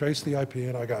pizza, and I traced the IP,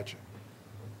 and I got you.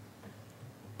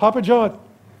 Papa John,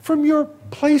 from your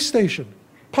PlayStation.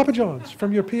 Papa John's,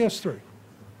 from your PS3.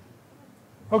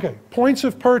 Okay, points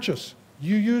of purchase.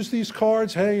 You use these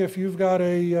cards. Hey, if you've got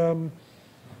a,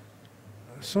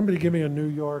 somebody give me a New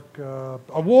York, a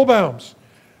Wallbaum's.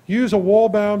 Use a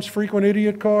Wallbaum's frequent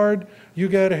idiot card. You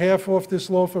get half off this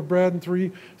loaf of bread and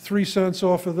 3 cents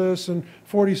off of this and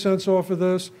 40 cents off of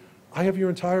this. I have your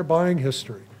entire buying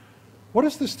history. What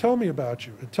does this tell me about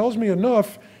you? It tells me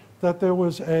enough that there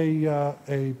was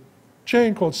a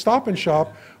chain called Stop and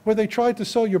Shop where they tried to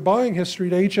sell your buying history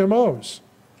to HMOs.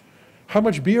 How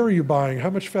much beer are you buying? How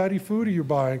much fatty food are you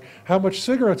buying? How much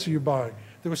cigarettes are you buying?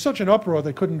 There was such an uproar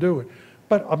they couldn't do it.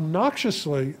 But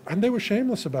obnoxiously, and they were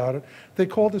shameless about it, they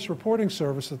called this reporting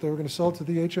service that they were going to sell to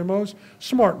the HMOs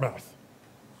smart mouth.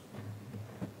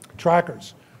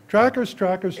 Trackers. Trackers,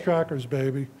 trackers, trackers,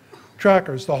 baby.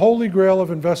 Trackers, the holy grail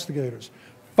of investigators.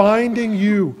 Finding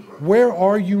you. Where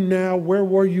are you now? Where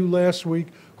were you last week?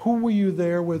 Who were you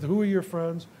there with? Who are your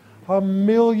friends? A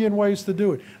million ways to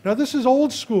do it. Now, this is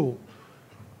old school.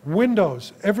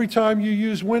 Windows. Every time you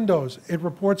use Windows, it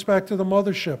reports back to the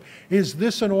mothership. Is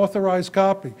this an authorized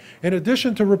copy? In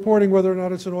addition to reporting whether or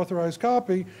not it's an authorized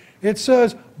copy, it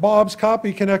says Bob's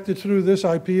copy connected through this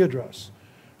IP address.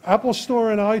 Apple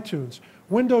Store and iTunes,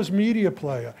 Windows Media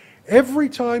Player. Every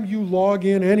time you log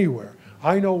in anywhere,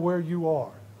 I know where you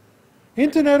are.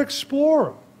 Internet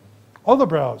Explorer, other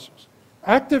browsers.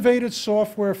 Activated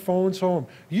software phones home.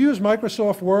 You use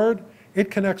Microsoft Word, it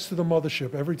connects to the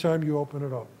mothership every time you open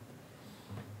it up.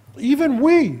 Even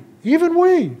we,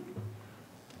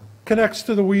 connects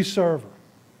to the Wii server.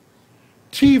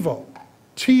 TiVo,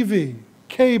 TV,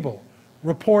 cable,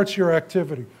 reports your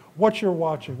activity, what you're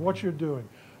watching, what you're doing.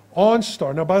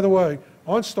 OnStar, now by the way,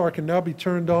 OnStar can now be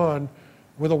turned on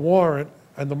with a warrant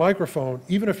and the microphone.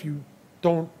 Even if you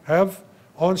don't have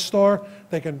OnStar,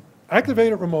 they can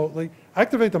activate it remotely,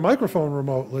 activate the microphone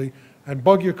remotely, and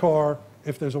bug your car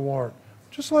if there's a warrant.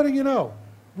 Just letting you know,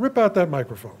 rip out that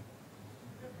microphone.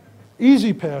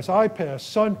 EasyPass, iPass,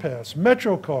 SunPass,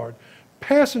 MetroCard,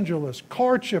 passenger list,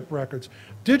 car chip records,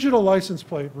 digital license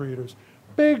plate readers,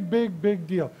 big, big, big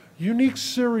deal. Unique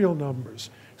serial numbers,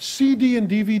 CD and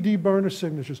DVD burner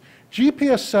signatures,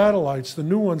 GPS satellites, the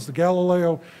new ones, the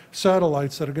Galileo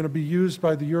satellites that are going to be used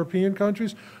by the European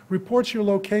countries, reports your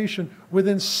location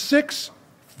within 6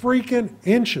 freaking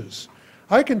inches.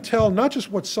 I can tell not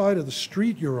just what side of the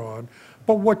street you're on,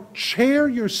 but what chair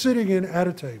you're sitting in at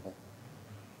a table.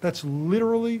 That's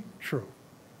literally true.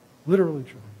 Literally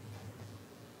true.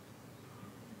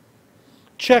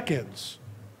 Check-ins.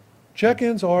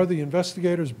 Check-ins are the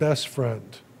investigator's best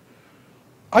friend.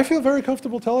 I feel very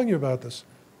comfortable telling you about this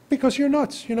because you're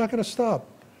nuts. You're not going to stop.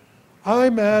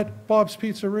 I'm at Bob's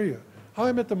Pizzeria.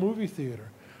 I'm at the movie theater.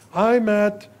 I'm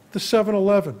at the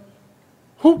 7-Eleven.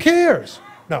 Who cares?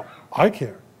 Now, I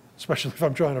care, especially if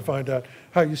I'm trying to find out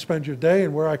how you spend your day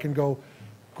and where I can go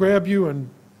grab you and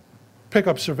pick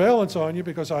up surveillance on you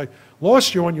because I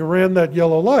lost you when you ran that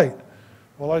yellow light.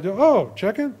 Well, I do, oh,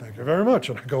 check in, thank you very much.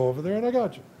 And I go over there and I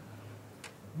got you.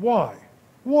 Why?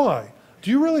 Why?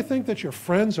 Do you really think that your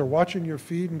friends are watching your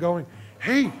feed and going,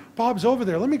 hey, Bob's over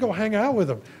there, let me go hang out with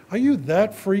him? Are you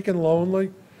that freaking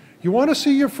lonely? You want to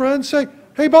see your friends? Say,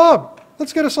 hey, Bob,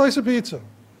 let's get a slice of pizza.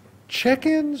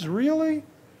 Check-ins, really?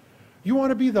 You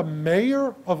want to be the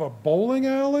mayor of a bowling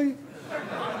alley?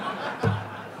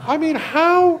 I mean,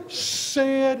 how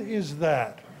sad is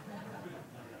that?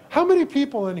 How many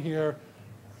people in here,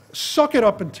 suck it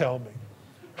up and tell me,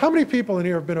 how many people in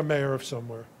here have been a mayor of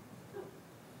somewhere?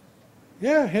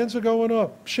 Yeah, hands are going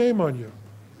up. Shame on you.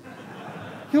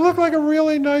 You look like a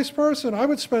really nice person. I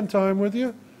would spend time with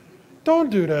you. Don't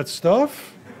do that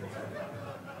stuff.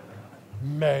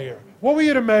 Mayor. What were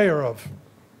you the mayor of?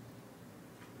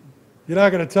 You're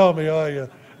not going to tell me, are you?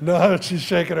 No, she's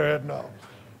shaking her head no.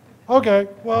 Okay,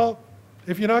 well,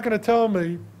 if you're not going to tell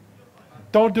me,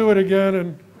 don't do it again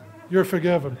and you're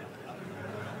forgiven.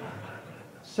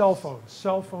 Cell phones,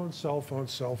 cell phones, cell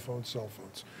phones, cell phones, cell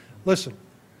phones. Listen,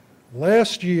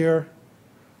 last year,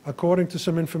 according to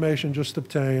some information just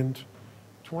obtained,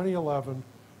 2011,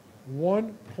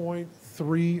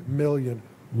 1.3 million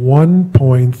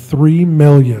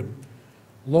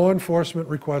law enforcement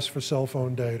requests for cell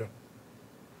phone data.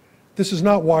 This is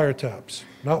not wiretaps,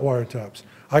 not wiretaps.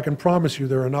 I can promise you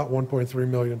there are not 1.3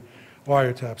 million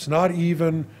wiretaps. Not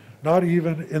even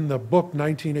in the book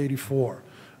 1984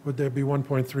 would there be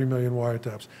 1.3 million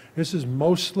wiretaps. This is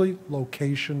mostly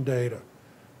location data.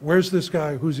 Where's this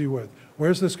guy? Who's he with?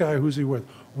 Where's this guy? Who's he with?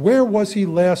 Where was he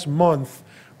last month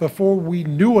before we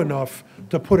knew enough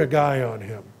to put a guy on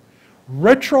him?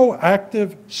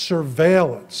 Retroactive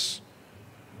surveillance.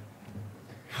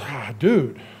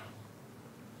 Dude.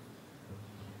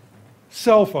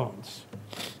 Cell phones.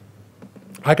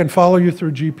 I can follow you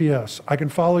through GPS. I can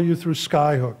follow you through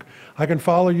Skyhook. I can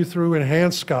follow you through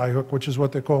enhanced Skyhook, which is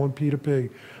what they're calling P2P.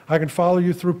 I can follow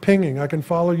you through pinging. I can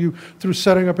follow you through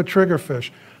setting up a trigger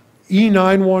fish.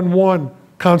 E911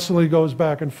 constantly goes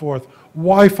back and forth.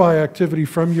 Wi-Fi activity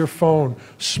from your phone,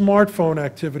 smartphone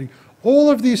activity.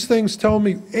 All of these things tell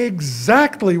me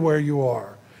exactly where you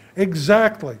are.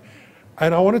 Exactly.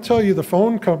 And I want to tell you, the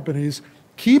phone companies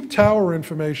keep tower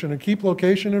information and keep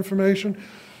location information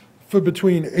for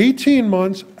between 18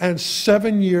 months and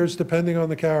 7 years, depending on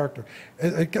the carrier.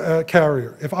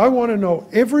 If I want to know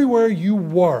everywhere you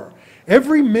were,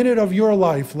 every minute of your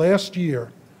life last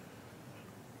year,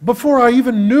 before I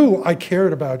even knew I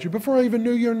cared about you, before I even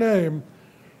knew your name,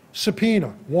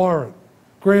 subpoena, warrant,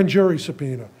 grand jury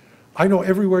subpoena. I know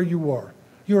everywhere you were,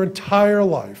 your entire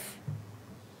life.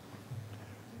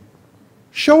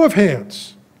 Show of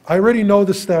hands. I already know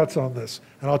the stats on this,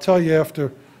 and I'll tell you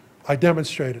after I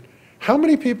demonstrate it. How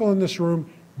many people in this room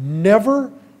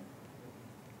never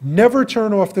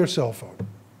turn off their cell phone?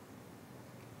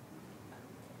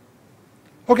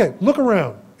 Okay, look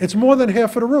around. It's more than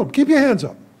half of the room. Keep your hands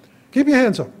up. Keep your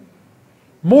hands up.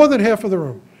 More than half of the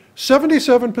room.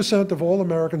 77% of all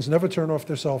Americans never turn off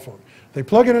their cell phone. They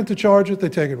plug it in to charge it, they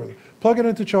take it with them. Plug it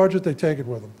in to charge it, they take it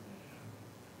with them.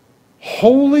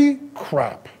 Holy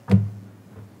crap.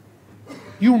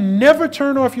 You never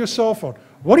turn off your cell phone.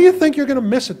 What do you think you're going to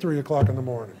miss at 3 o'clock in the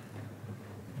morning?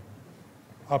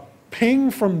 A ping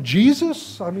from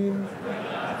Jesus? I mean,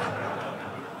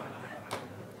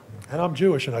 and I'm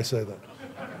Jewish and I say that.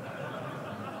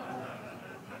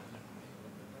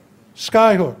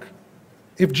 Skyhook.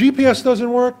 If GPS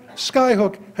doesn't work,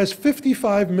 Skyhook has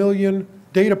 55 million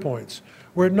data points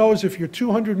where it knows if you're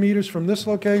 200 meters from this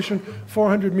location,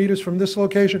 400 meters from this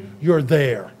location, you're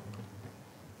there.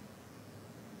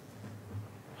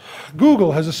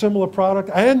 Google has a similar product,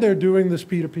 and they're doing this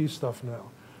P2P stuff now.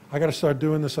 I got to start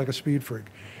doing this like a speed freak.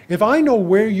 If I know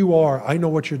where you are, I know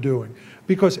what you're doing.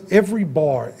 Because every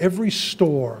bar, every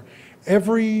store,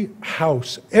 every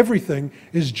house, everything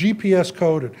is GPS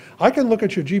coded. I can look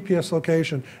at your GPS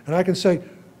location, and I can say,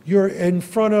 you're in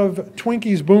front of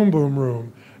Twinkie's Boom Boom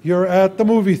Room. You're at the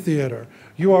movie theater.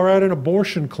 You are at an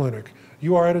abortion clinic.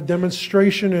 You are at a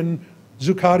demonstration in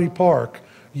Zuccotti Park.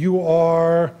 You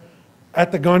are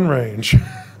at the gun range,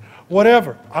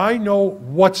 whatever. I know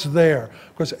what's there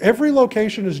because every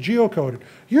location is geocoded.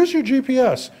 Use your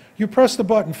GPS. You press the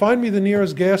button, find me the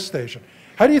nearest gas station.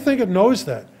 How do you think it knows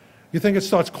that? You think it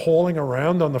starts calling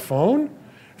around on the phone?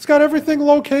 It's got everything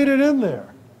located in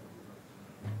there.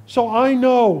 So I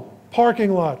know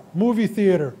parking lot, movie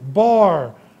theater,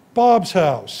 bar, Bob's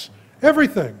house,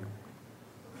 everything.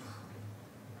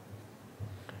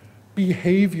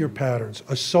 Behavior patterns,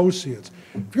 associates.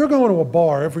 If you're going to a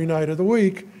bar every night of the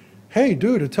week, hey,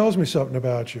 dude, it tells me something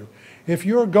about you. If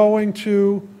you're going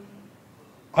to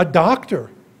a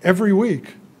doctor every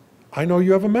week, I know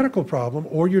you have a medical problem,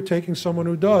 or you're taking someone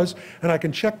who does, and I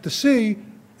can check to see,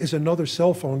 is another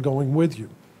cell phone going with you?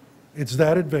 It's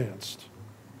that advanced.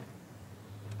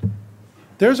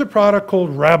 There's a product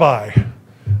called Rabbi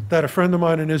that a friend of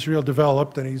mine in Israel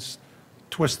developed, and he's a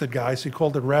twisted guy, so he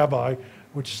called it Rabbi,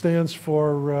 which stands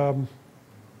for,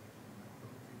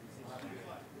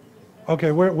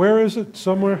 okay, where is it?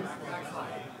 Somewhere?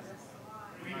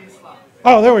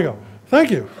 Oh, there we go.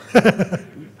 Thank you.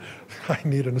 I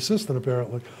need an assistant,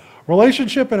 apparently.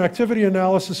 Relationship and activity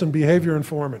analysis and behavior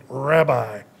informant,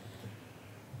 Rabbi.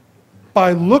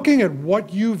 By looking at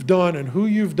what you've done and who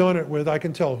you've done it with, I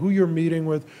can tell who you're meeting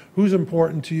with, who's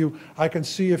important to you. I can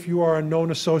see if you are a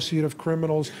known associate of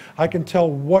criminals. I can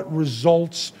tell what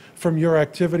results from your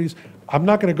activities. I'm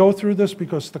not going to go through this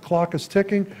because the clock is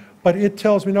ticking, but it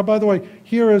tells me. Now, by the way,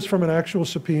 here is from an actual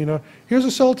subpoena. Here's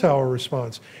a cell tower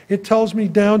response. It tells me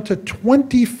down to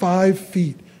 25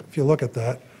 feet, if you look at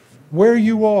that, where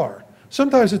you are.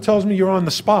 Sometimes it tells me you're on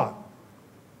the spot.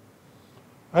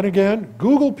 And again,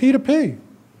 Google P2P.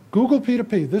 Google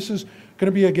P2P. This is going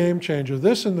to be a game changer.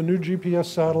 This and the new GPS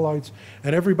satellites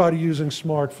and everybody using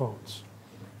smartphones.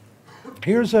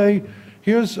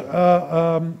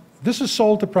 This is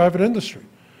sold to private industry.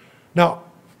 Now,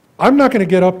 I'm not going to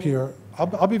get up here.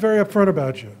 I'll be very upfront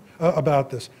about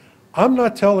this. I'm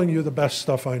not telling you the best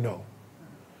stuff I know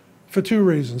for two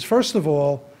reasons. First of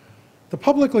all, the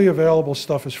publicly available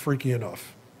stuff is freaky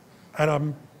enough.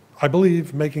 And I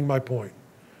believe, making my point.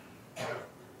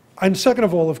 And second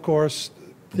of all, of course,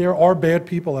 there are bad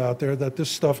people out there that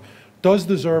this stuff does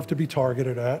deserve to be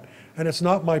targeted at, and it's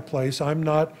not my place. I'm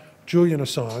not Julian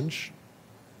Assange,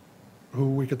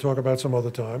 who we could talk about some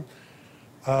other time.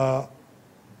 I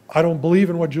don't believe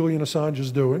in what Julian Assange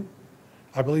is doing.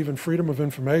 I believe in freedom of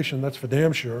information, that's for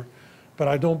damn sure, but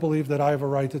I don't believe that I have a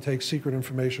right to take secret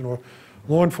information or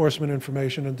law enforcement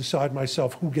information and decide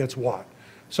myself who gets what.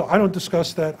 So I don't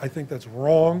discuss that. I think that's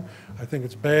wrong. I think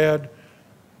it's bad.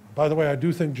 By the way, I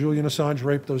do think Julian Assange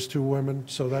raped those 2 women,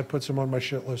 so that puts him on my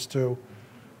shit list too.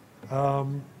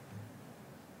 But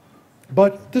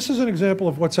this is an example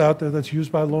of what's out there that's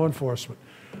used by law enforcement.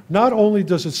 Not only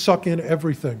does it suck in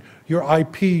everything, your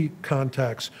IP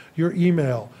contacts, your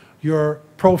email, your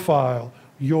profile,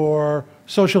 your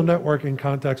social networking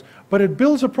contacts, but it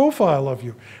builds a profile of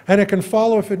you. And it can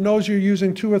follow if it knows you're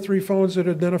using 2 or 3 phones, it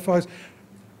identifies.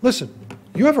 Listen,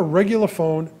 you have a regular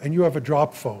phone and you have a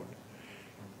drop phone.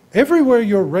 Everywhere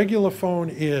your regular phone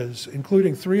is,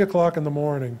 including 3 o'clock in the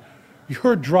morning,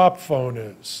 your drop phone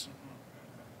is.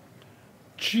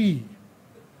 Gee,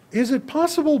 is it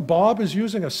possible Bob is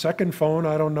using a second phone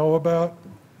I don't know about?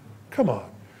 Come on.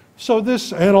 So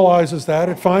this analyzes that,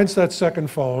 it finds that second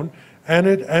phone, and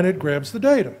it grabs the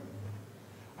data.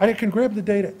 And it can grab the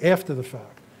data after the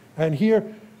fact. And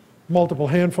here, multiple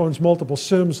handphones, multiple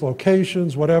SIMs,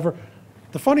 locations, whatever.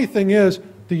 The funny thing is,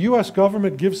 the US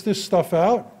government gives this stuff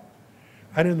out,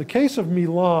 and in the case of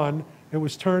Milan, it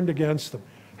was turned against them.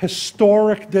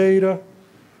 Historic data.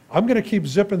 I'm going to keep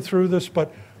zipping through this,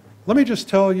 but let me just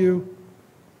tell you,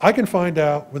 I can find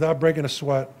out without breaking a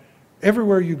sweat,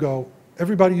 everywhere you go,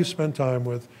 everybody you spend time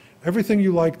with, everything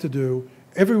you like to do,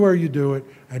 everywhere you do it,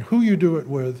 and who you do it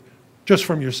with, just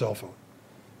from your cell phone.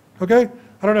 Okay?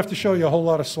 I don't have to show you a whole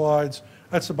lot of slides.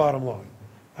 That's the bottom line.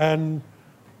 And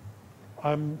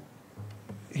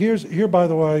here, by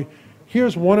the way,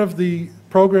 here's one of the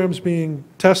programs being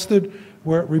tested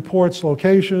where it reports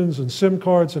locations and SIM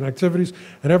cards and activities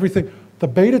and everything. The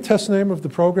beta test name of the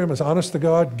program is, honest to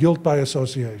God, guilt by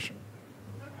association.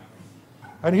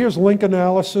 And here's link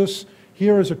analysis.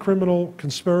 Here is a criminal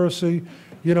conspiracy.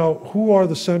 You know, who are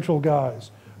the central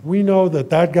guys? We know that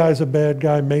that guy's a bad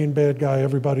guy, main bad guy,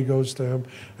 everybody goes to him,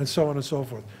 and so on and so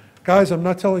forth. Guys, I'm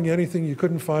not telling you anything you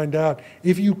couldn't find out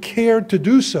if you cared to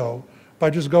do so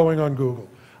by just going on Google.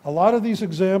 A lot of these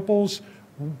examples,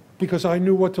 because I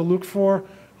knew what to look for,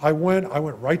 I went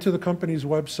right to the company's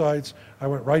websites, I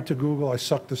went right to Google, I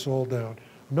sucked this all down.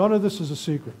 None of this is a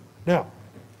secret. Now,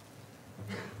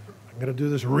 I'm going to do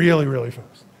this really, really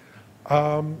fast.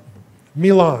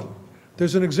 Milan.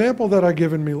 There's an example that I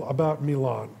give about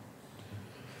Milan.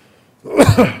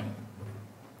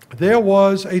 There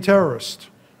was a terrorist,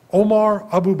 Omar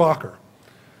Abu Bakr.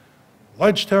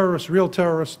 Alleged terrorist, real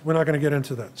terrorist, we're not going to get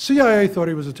into that. CIA thought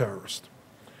he was a terrorist.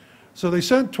 So they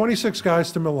sent 26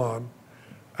 guys to Milan,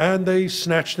 and they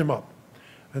snatched him up.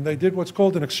 And they did what's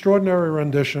called an extraordinary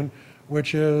rendition,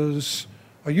 which is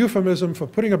a euphemism for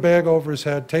putting a bag over his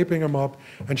head, taping him up,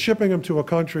 and shipping him to a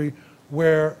country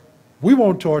where we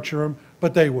won't torture him,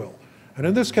 but they will. And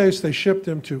in this case, they shipped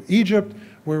him to Egypt,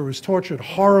 where he was tortured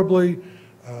horribly,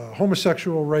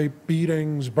 homosexual rape,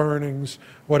 beatings, burnings,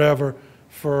 whatever,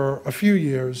 for a few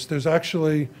years. There's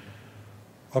actually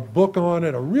a book on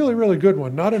it, a really, really good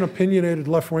one, not an opinionated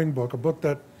left-wing book, a book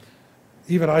that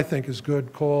even I think is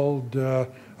good, called A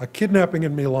Kidnapping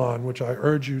in Milan, which I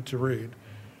urge you to read.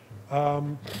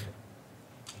 And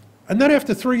then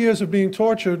after 3 years of being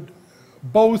tortured,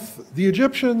 both the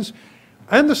Egyptians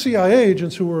and the CIA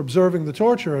agents who were observing the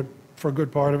torture for a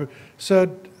good part of it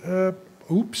said,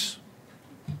 oops.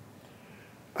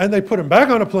 And they put him back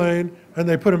on a plane, and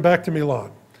they put him back to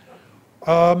Milan,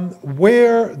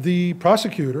 where the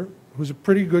prosecutor, who's a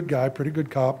pretty good guy, pretty good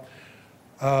cop,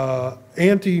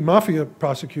 anti-mafia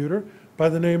prosecutor by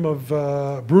the name of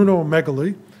Bruno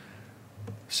Megali,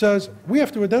 says, we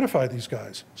have to identify these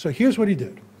guys. So here's what he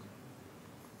did.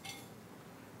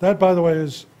 That, by the way,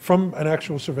 is from an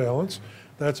actual surveillance.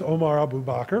 That's Omar Abu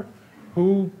Bakr,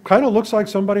 who kind of looks like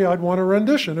somebody I'd want a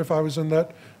rendition if I was in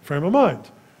that frame of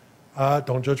mind.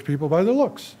 Don't judge people by their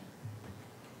looks.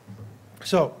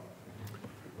 So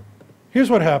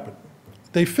here's what happened.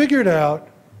 They figured out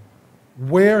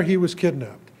where he was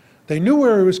kidnapped. They knew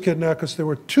where he was kidnapped because there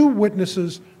were 2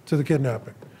 witnesses to the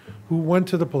kidnapping who went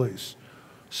to the police.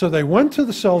 So they went to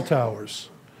the cell towers,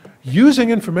 using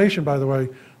information, by the way,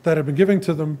 that had been given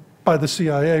to them by the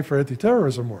CIA for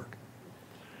anti-terrorism work.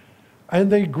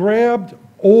 And they grabbed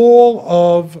all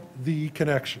of the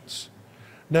connections.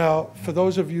 Now, for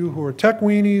those of you who are tech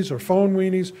weenies or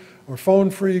phone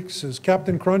freaks, is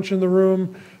Captain Crunch in the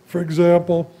room, for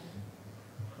example,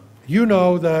 you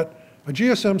know that a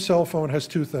GSM cell phone has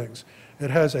 2 things.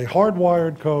 It has a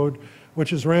hardwired code,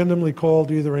 which is randomly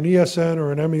called either an ESN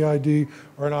or an MEID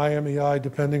or an IMEI,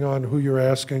 depending on who you're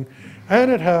asking, and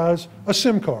it has a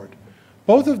SIM card.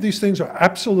 Both of these things are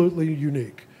absolutely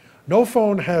unique. No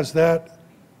phone has that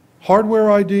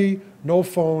hardware ID, no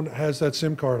phone has that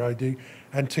SIM card ID,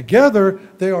 and together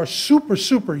they are super,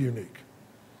 super unique.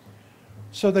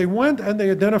 So they went and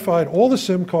they identified all the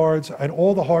SIM cards and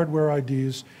all the hardware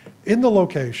IDs in the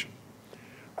location.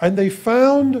 And they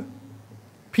found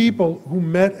people who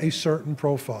met a certain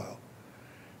profile.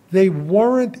 They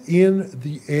weren't in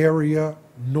the area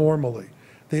normally.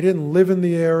 They didn't live in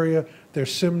the area. Their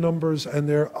SIM numbers and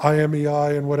their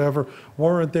IMEI and whatever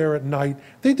weren't there at night.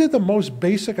 They did the most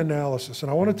basic analysis. And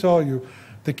I want to tell you,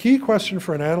 The key question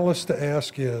for an analyst to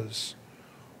ask is,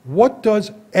 what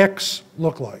does X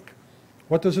look like?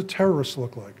 What does a terrorist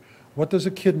look like? What does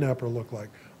a kidnapper look like?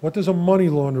 What does a money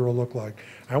launderer look like?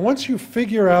 And once you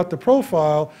figure out the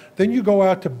profile, then you go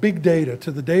out to big data,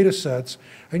 to the data sets,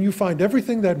 and you find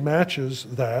everything that matches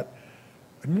that.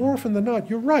 And more often than not,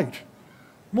 you're right.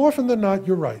 More often than not,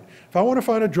 you're right. If I want to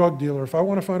find a drug dealer, if I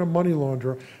want to find a money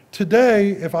launderer,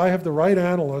 today, if I have the right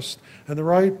analyst and the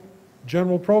right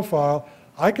general profile,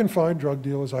 I can find drug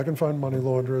dealers, I can find money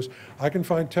launderers, I can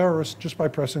find terrorists just by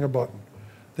pressing a button.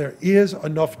 There is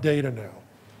enough data now.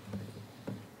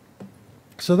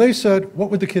 So they said, what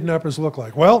would the kidnappers look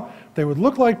like? Well, they would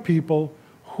look like people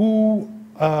who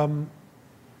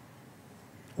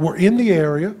were in the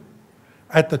area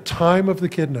at the time of the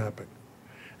kidnapping.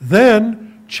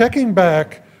 Then, checking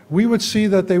back, we would see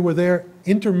that they were there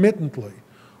intermittently.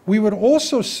 We would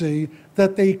also see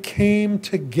that they came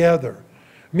together,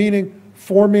 meaning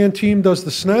four-man team does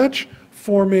the snatch,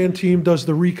 four-man team does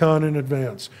the recon in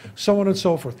advance, so on and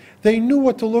so forth. They knew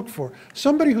what to look for.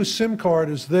 Somebody whose SIM card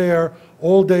is there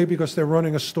all day because they're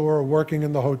running a store or working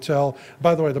in the hotel.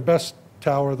 By the way, the best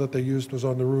tower that they used was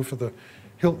on the roof of the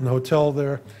Hilton Hotel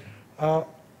there.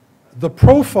 The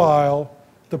profile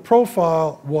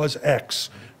was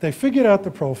X. They figured out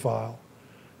the profile,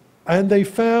 and they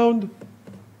found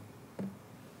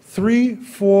 3,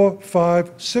 4,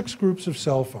 5, 6 groups of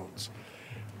cell phones.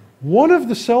 One of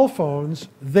the cell phones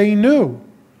they knew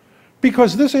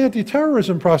because this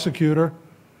anti-terrorism prosecutor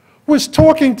was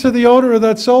talking to the owner of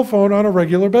that cell phone on a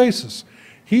regular basis.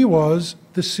 He was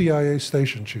the CIA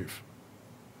station chief.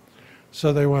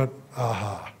 So they went,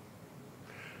 aha.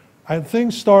 And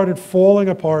things started falling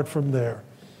apart from there.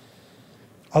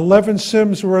 11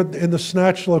 SIMs were in the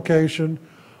snatch location,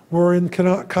 were in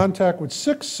contact with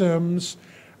 6 SIMs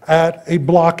at a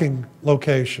blocking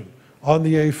location on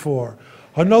the A4.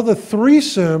 Another 3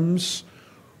 SIMs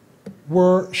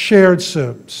were shared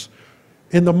SIMs.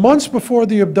 In the months before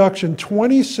the abduction,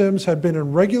 20 SIMs had been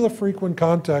in regular frequent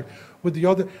contact with the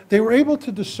other. They were able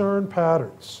to discern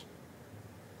patterns.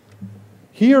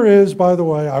 Here is, by the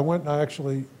way, I went and I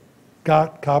actually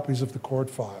got copies of the court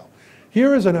file.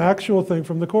 Here is an actual thing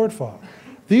from the court file.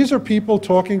 These are people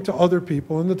talking to other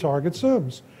people in the target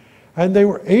SIMs. And they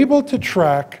were able to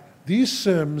track these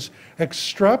SIMs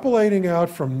extrapolating out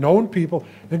from known people,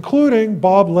 including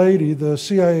Bob Lady, the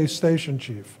CIA station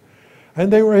chief.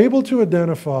 And they were able to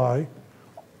identify,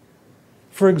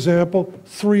 for example,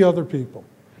 3 other people.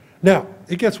 Now,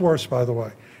 it gets worse, by the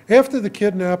way. After the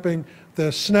kidnapping,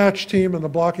 the snatch team and the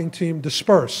blocking team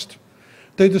dispersed.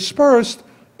 They dispersed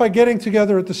by getting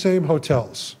together at the same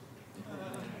hotels,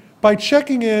 by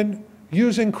checking in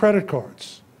using credit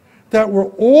cards that were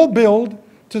all billed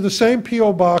to the same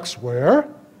P.O. box where?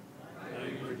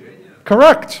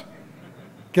 Correct.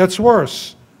 Gets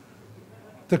worse.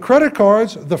 The credit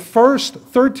cards, the first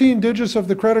 13 digits of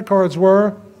the credit cards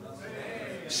were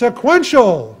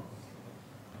sequential.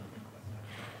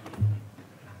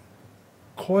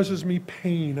 Causes me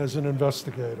pain as an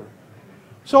investigator.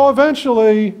 So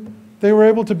eventually, they were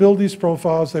able to build these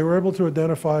profiles. They were able to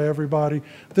identify everybody.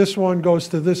 This one goes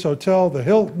to this hotel, the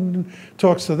Hilton,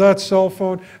 talks to that cell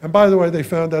phone. And by the way, they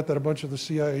found out that a bunch of the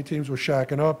CIA teams were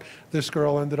shacking up. This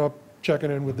girl ended up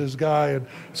checking in with this guy and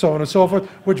so on and so forth,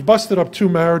 which busted up 2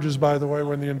 marriages, by the way,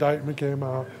 when the indictment came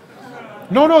out.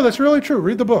 No, that's really true.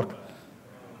 Read the book.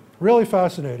 Really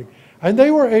fascinating. And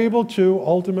they were able to,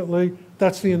 ultimately,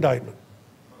 that's the indictment.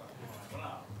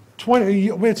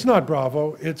 It's not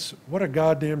Bravo, it's what a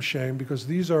goddamn shame, because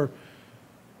these are,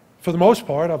 for the most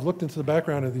part, I've looked into the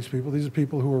background of these people. These are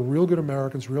people who are real good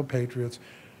Americans, real patriots.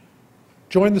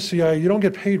 Join the CIA. You don't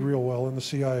get paid real well in the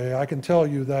CIA. I can tell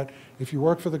you that if you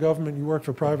work for the government, you work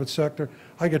for private sector,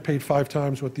 I get paid 5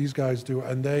 times what these guys do,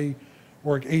 and they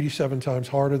work 87 times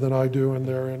harder than I do, and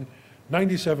they're in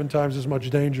 97 times as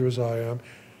much danger as I am.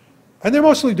 And they're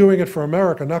mostly doing it for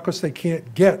America, not because they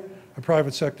can't get a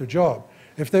private sector job.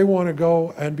 If they want to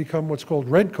go and become what's called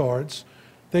red cards,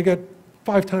 they get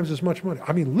 5 times as much money.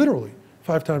 I mean, literally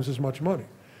 5 times as much money.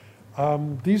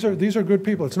 These are good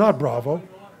people. It's not Bravo.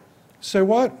 Say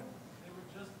what? They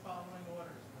were just following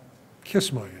orders.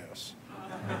 Kiss my ass.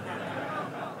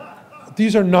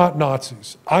 These are not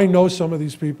Nazis. I know some of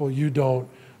these people, you don't.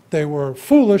 They were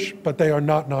foolish, but they are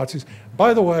not Nazis.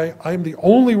 By the way, I'm the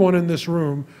only one in this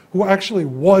room who actually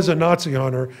was a Nazi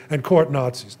hunter and caught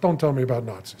Nazis. Don't tell me about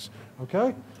Nazis.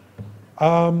 Okay?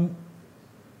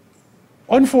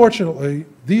 Unfortunately,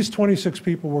 these 26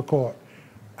 people were caught,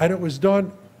 and it was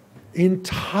done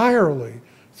entirely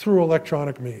through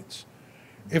electronic means.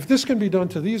 If this can be done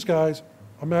to these guys,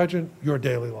 imagine your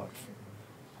daily life.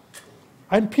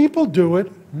 And people do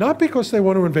it not because they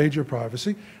want to invade your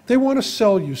privacy, they want to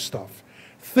sell you stuff.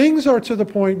 Things are to the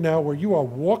point now where you are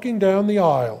walking down the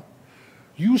aisle,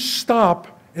 you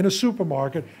stop in a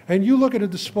supermarket, and you look at a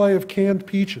display of canned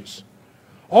peaches.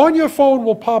 On your phone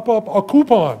will pop up a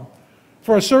coupon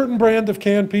for a certain brand of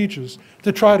canned peaches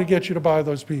to try to get you to buy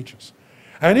those peaches.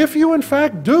 And if you in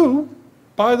fact do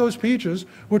buy those peaches,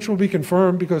 which will be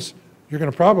confirmed because you're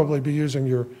going to probably be using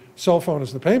your cell phone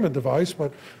as the payment device,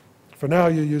 but for now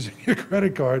you're using your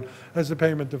credit card as the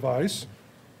payment device,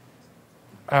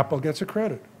 Apple gets a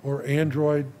credit, or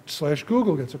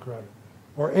Android/Google gets a credit,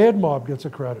 or AdMob gets a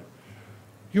credit.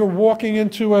 You're walking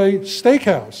into a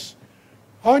steakhouse.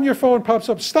 On your phone pops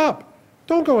up, stop,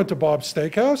 don't go into Bob's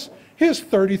Steakhouse. Here's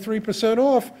 33%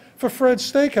 off for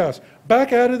Fred's Steakhouse.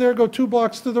 Back out of there, go 2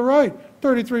 blocks to the right,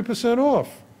 33%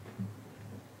 off.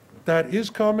 That is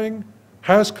coming,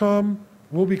 has come,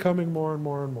 will be coming more and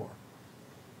more and more.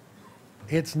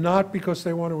 It's not because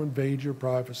they want to invade your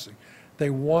privacy. They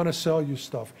want to sell you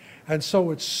stuff. And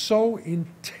so it's so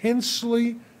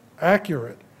intensely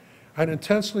accurate and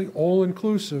intensely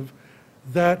all-inclusive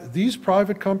that these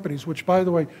private companies, which, by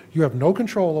the way, you have no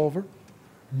control over,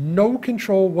 no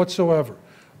control whatsoever.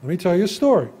 Let me tell you a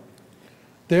story.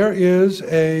 There is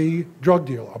a drug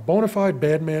dealer, a bona fide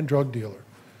bad man drug dealer,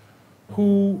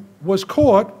 who was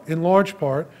caught in large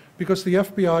part because the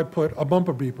FBI put a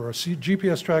bumper beeper, a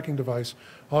GPS tracking device,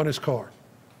 on his car.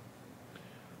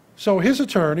 So his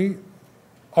attorney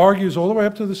argues all the way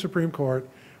up to the Supreme Court,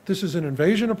 this is an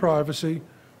invasion of privacy,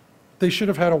 they should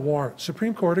have had a warrant.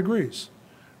 Supreme Court agrees.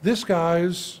 This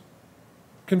guy's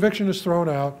conviction is thrown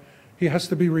out, he has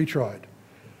to be retried.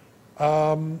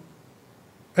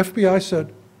 FBI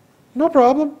said, no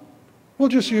problem, we'll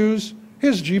just use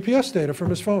his GPS data from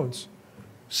his phones.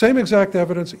 Same exact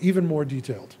evidence, even more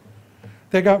detailed.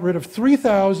 They got rid of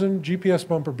 3,000 GPS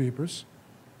bumper beepers,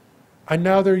 and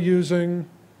now they're using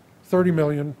 30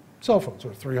 million cell phones,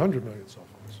 or 300 million cell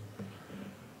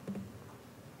phones.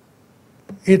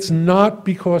 It's not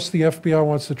because the FBI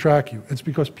wants to track you, it's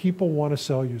because people want to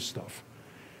sell you stuff.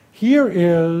 Here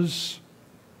is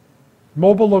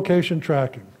mobile location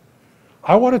tracking.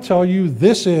 I want to tell you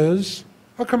this is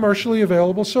a commercially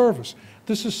available service.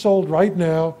 This is sold right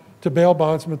now to bail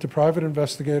bondsmen, to private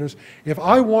investigators. If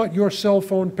I want your cell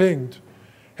phone pinged,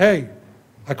 hey,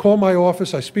 I call my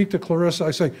office, I speak to Clarissa,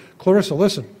 I say, Clarissa,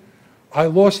 listen, I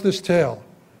lost this tail.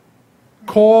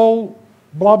 Call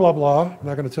blah, blah, blah. I'm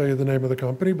not going to tell you the name of the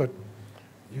company, but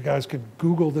you guys can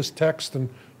Google this text and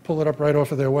pull it up right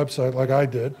off of their website like I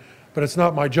did, but it's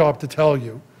not my job to tell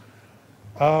you.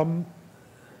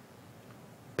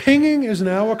 Pinging is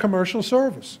now a commercial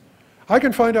service. I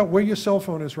can find out where your cell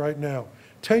phone is right now.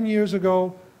 10 years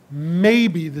ago,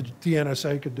 maybe the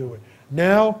NSA could do it.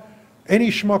 Now, any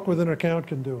schmuck with an account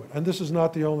can do it, and this is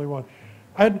not the only one.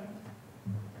 And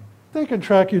they can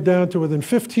track you down to within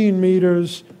 15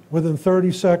 meters, within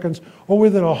 30 seconds, or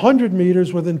within 100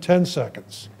 meters within 10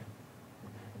 seconds.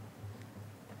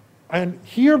 And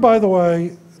here, by the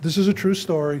way, this is a true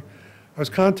story. I was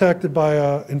contacted by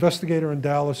an investigator in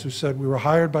Dallas who said we were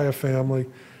hired by a family.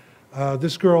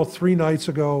 This girl 3 nights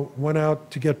ago went out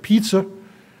to get pizza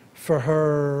for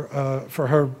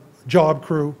her job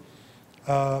crew,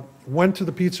 went to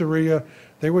the pizzeria.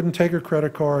 They wouldn't take her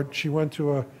credit card. She went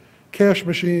to a cash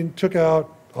machine, took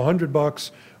out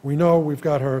 $100. We know we've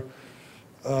got her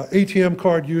ATM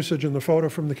card usage and the photo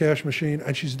from the cash machine,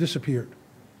 and she's disappeared.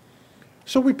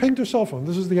 So we pinged her cell phone.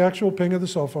 This is the actual ping of the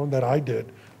cell phone that I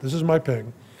did. This is my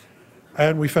ping.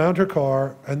 And we found her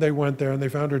car, and they went there, and they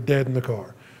found her dead in the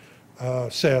car.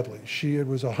 Sadly. It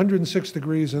was 106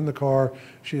 degrees in the car.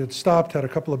 She had stopped, had a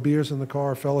couple of beers in the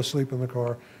car, fell asleep in the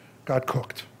car, got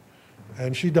cooked.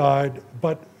 And she died,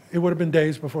 but it would have been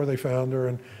days before they found her.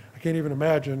 And I can't even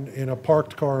imagine in a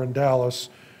parked car in Dallas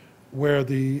where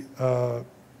the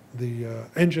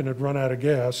engine had run out of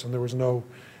gas and there was no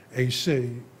AC,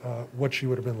 what she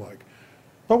would have been like.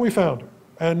 But we found her.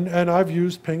 And I've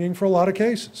used pinging for a lot of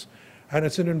cases. And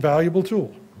it's an invaluable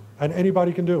tool. And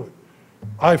anybody can do it.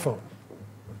 iPhone.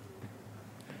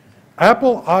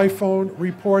 Apple iPhone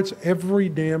reports every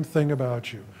damn thing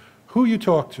about you. Who you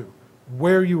talk to,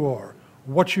 where you are,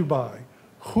 what you buy,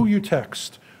 who you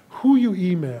text, who you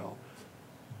email,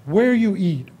 where you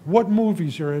eat, what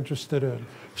movies you're interested in,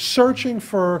 searching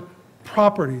for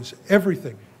properties,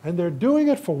 everything. And they're doing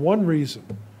it for one reason.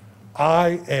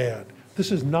 I add.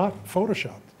 This is not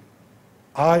Photoshopped.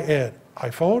 I add.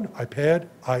 iPhone, iPad,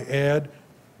 I add,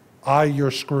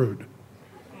 you're screwed.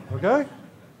 Okay?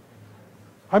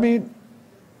 I mean,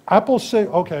 Apple say,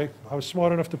 okay, I was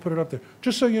smart enough to put it up there.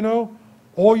 Just so you know,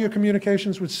 all your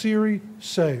communications with Siri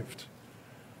saved.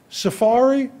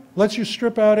 Safari lets you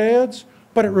strip out ads,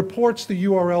 but it reports the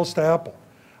URLs to Apple.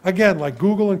 Again, like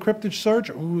Google encrypted search,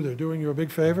 ooh, they're doing you a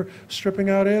big favor, stripping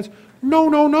out ads. No,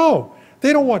 no, no.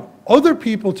 They don't want other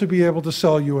people to be able to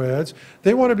sell you ads.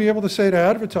 They want to be able to say to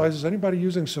advertisers, anybody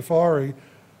using Safari,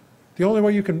 the only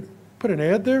way you can put an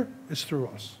ad there is through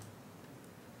us.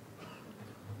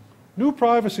 New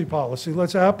privacy policy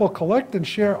lets Apple collect and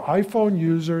share iPhone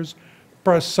users'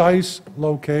 precise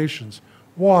locations.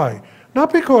 Why?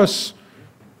 Not because,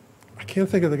 I can't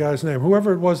think of the guy's name,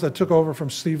 whoever it was that took over from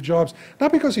Steve Jobs,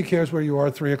 not because he cares where you are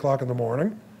at 3 o'clock in the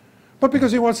morning, but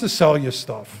because he wants to sell you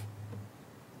stuff.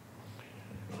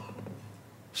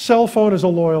 Cell phone is a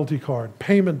loyalty card,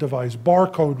 payment device,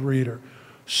 barcode reader,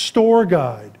 store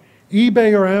guide,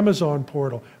 eBay or Amazon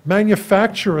portal,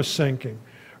 manufacturer syncing,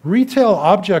 retail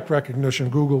object recognition,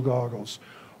 Google goggles,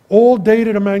 all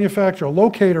data to manufacturer,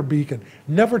 locator beacon,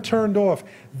 never turned off.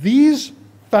 These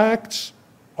facts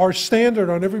are standard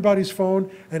on everybody's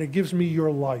phone, and it gives me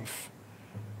your life.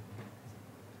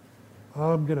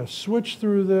 I'm going to switch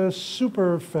through this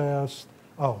super fast.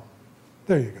 Oh,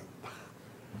 there you go.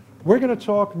 We're going to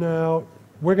talk now,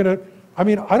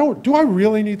 do I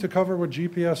really need to cover what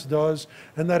GPS does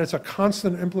and that it's a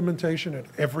constant implementation in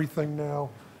everything now?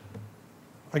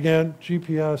 Again,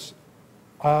 GPS.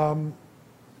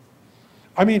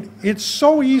 It's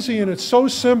so easy and it's so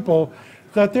simple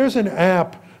that there's an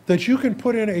app that you can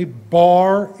put in a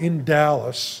bar in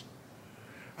Dallas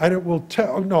and it will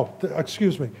tell,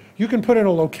 you can put in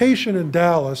a location in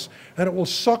Dallas and it will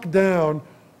suck down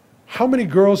how many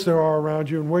girls there are around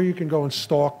you and where you can go and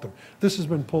stalk them. This has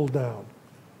been pulled down.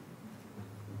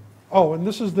 Oh, and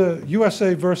this is the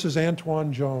USA versus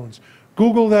Antoine Jones.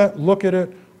 Google that, look at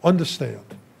it, understand.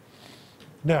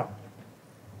 Now,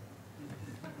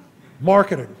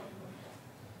 marketing.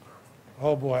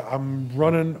 Oh boy, I'm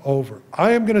running over.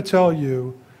 I am going to tell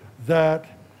you that,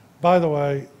 by the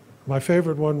way, my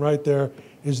favorite one right there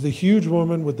is the huge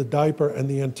woman with the diaper and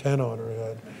the antenna on her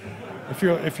head,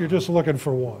 if you're just looking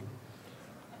for one.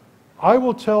 I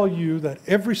will tell you that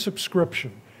every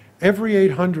subscription, every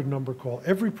 800 number call,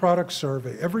 every product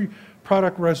survey, every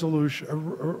product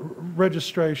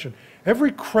registration,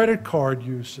 every credit card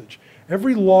usage,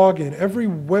 every login, every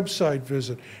website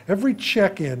visit, every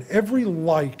check-in, every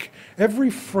like,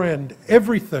 every friend,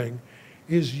 everything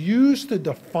is used to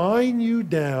define you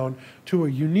down to a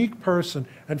unique person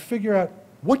and figure out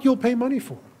what you'll pay money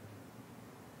for.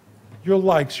 Your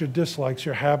likes, your dislikes,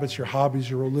 your habits, your hobbies,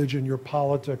 your religion, your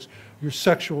politics, your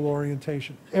sexual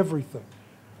orientation, everything.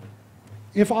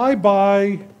 If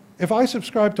I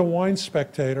subscribe to Wine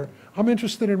Spectator, I'm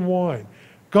interested in wine.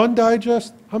 Gun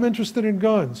Digest, I'm interested in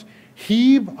guns.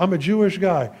 Hebe, I'm a Jewish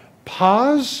guy.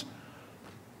 Paz,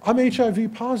 I'm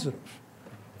HIV positive.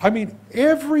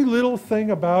 Every little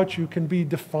thing about you can be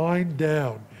defined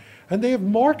down. And they have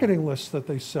marketing lists that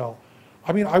they sell.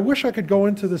 I wish I could go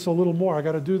into this a little more. I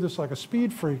got to do this like a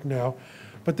speed freak now.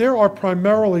 But there are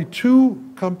primarily two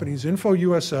companies,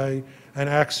 InfoUSA and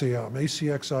Axiom,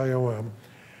 ACXIOM,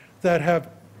 that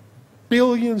have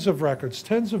billions of records,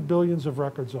 tens of billions of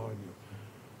records on you.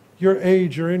 Your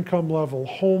age, your income level,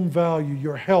 home value,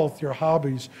 your health, your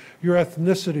hobbies, your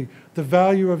ethnicity, the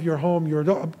value of your home,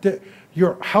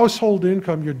 your household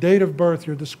income, your date of birth,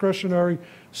 your discretionary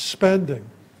spending.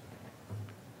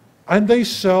 And they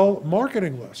sell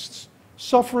marketing lists.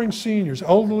 Suffering seniors,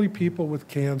 elderly people with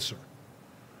cancer.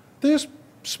 There's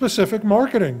specific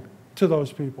marketing to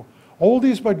those people.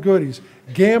 Oldies but goodies,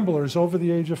 gamblers over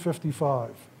the age of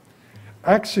 55.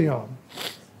 Axiom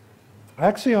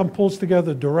pulls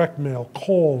together direct mail,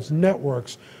 calls,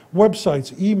 networks,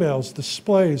 websites, emails,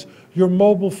 displays, your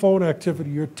mobile phone activity,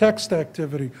 your text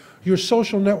activity, your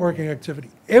social networking activity,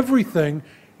 everything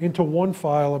into one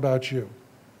file about you.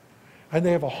 And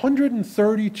they have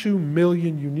 132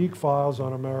 million unique files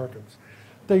on Americans.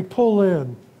 They pull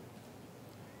in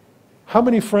how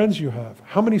many friends you have,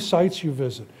 how many sites you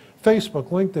visit, Facebook,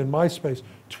 LinkedIn, MySpace,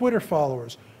 Twitter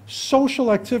followers,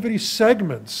 social activity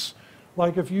segments,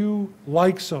 like if you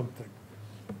like something,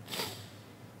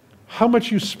 how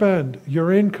much you spend,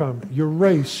 your income, your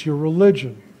race, your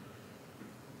religion.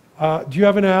 Do you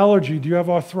have an allergy? Do you have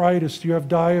arthritis? Do you have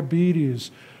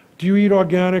diabetes? Do you eat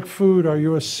organic food? Are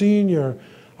you a senior?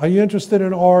 Are you interested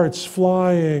in arts,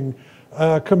 flying,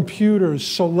 computers,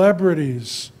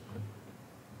 celebrities?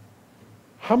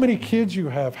 How many kids you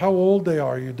have? How old they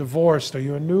are? Are you divorced? Are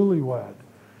you a newlywed?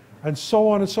 And so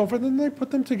on and so forth. And they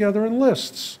put them together in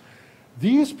lists.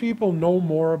 These people know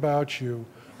more about you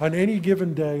on any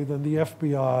given day than the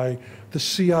FBI, the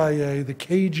CIA, the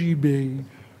KGB,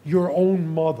 your own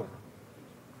mother.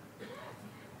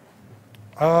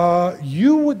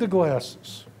 You with the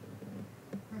glasses.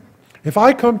 If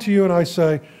I come to you and I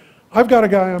say, I've got a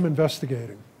guy I'm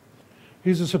investigating.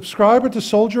 He's a subscriber to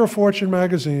Soldier of Fortune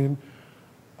magazine,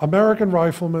 American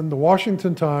Rifleman, the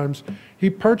Washington Times. He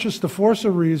purchased the Force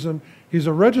of Reason. He's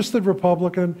a registered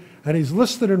Republican, and he's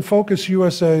listed in Focus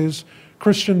USA's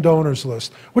Christian donors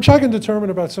list, which I can determine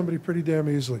about somebody pretty damn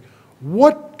easily.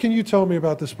 What can you tell me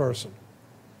about this person?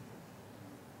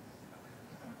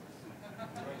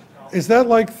 Is that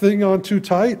like thing on too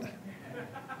tight?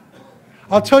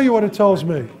 I'll tell you what it tells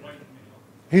me.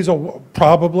 He's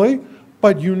probably,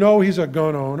 but you know he's a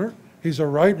gun owner. He's a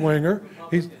right-winger.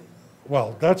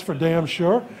 Well, that's for damn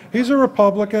sure. He's a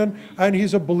Republican, and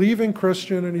he's a believing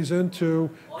Christian, and he's into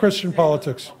Christian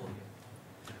politics.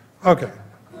 Okay.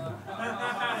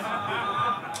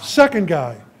 Second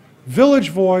guy, Village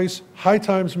Voice, High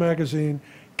Times Magazine,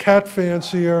 cat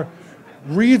fancier,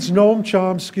 reads Noam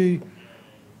Chomsky,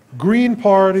 Green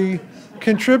Party,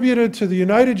 contributed to the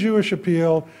United Jewish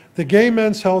Appeal, the Gay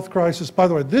Men's Health Crisis. By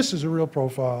the way, this is a real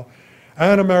profile,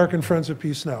 and American Friends of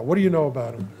Peace Now. What do you know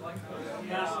about him?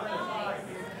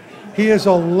 He is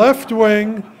a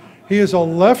left-wing,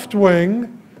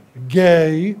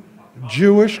 gay,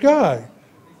 Jewish guy.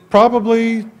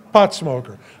 Probably pot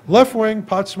smoker. Left-wing,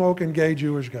 pot smoking, gay,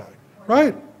 Jewish guy.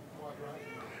 Right?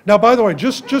 Now, by the way,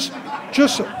 just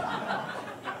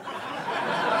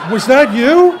was that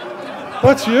you?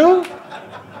 That's you?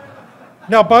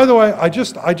 Now, by the way, I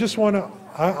just want to,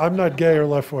 I'm not gay or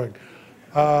left-wing.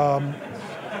 Not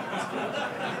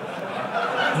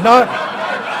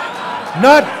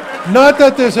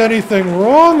that there's anything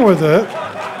wrong with it.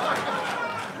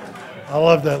 I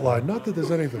love that line. Not that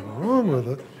there's anything wrong with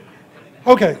it.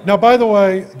 Okay, now by the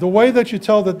way that you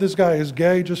tell that this guy is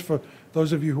gay, just for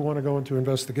those of you who want to go into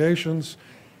investigations,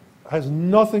 has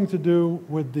nothing to do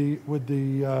with the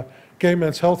gay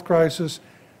men's health crisis.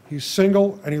 He's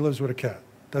single and he lives with a cat.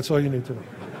 That's all you need to know.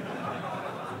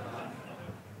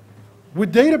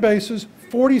 With databases,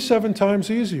 47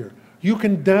 times easier. You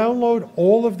can download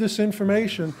all of this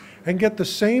information and get the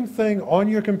same thing on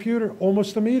your computer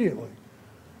almost immediately.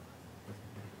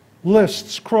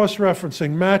 Lists,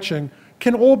 cross-referencing, matching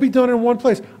can all be done in one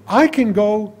place. I can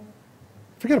go,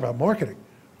 forget about marketing.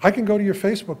 I can go to your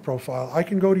Facebook profile. I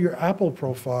can go to your Apple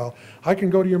profile. I can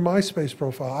go to your MySpace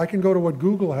profile. I can go to what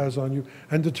Google has on you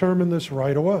and determine this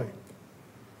right away.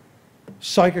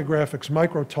 Psychographics,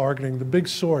 micro-targeting, the big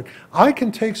sword. I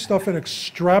can take stuff and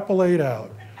extrapolate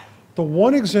out. The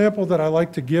one example that I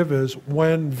like to give is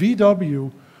when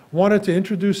VW wanted to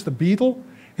introduce the Beetle,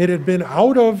 it had been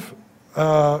out of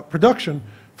production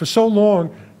for so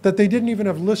long that they didn't even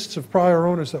have lists of prior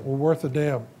owners that were worth a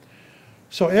damn.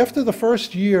 So after the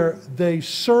first year, they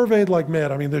surveyed like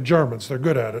mad. I mean, they're Germans, they're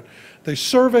good at it. They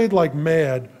surveyed like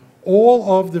mad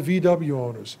all of the VW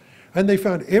owners. And they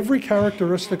found every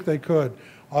characteristic they could.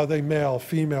 Are they male,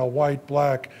 female, white,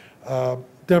 black,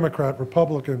 Democrat,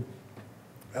 Republican,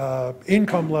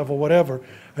 income level, whatever.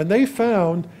 And they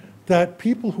found that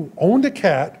people who owned a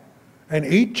cat and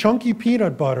ate chunky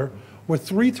peanut butter were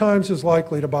 3 times as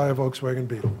likely to buy a Volkswagen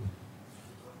Beetle.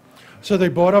 So they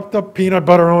bought up the peanut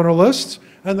butter owner lists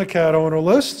and the cat owner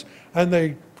lists, and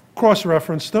they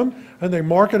cross-referenced them, and they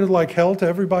marketed like hell to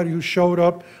everybody who showed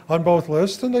up on both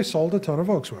lists, and they sold a ton of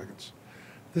Volkswagens.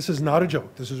 This is not a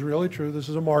joke. This is really true. This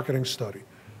is a marketing study.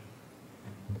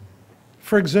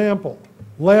 For example,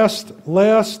 last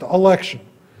election,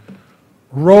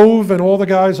 Rove and all the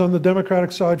guys on the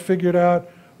Democratic side figured out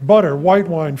butter, white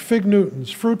wine, fig Newtons,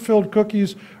 fruit-filled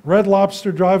cookies, Red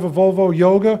Lobster, drive a Volvo,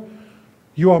 yoga.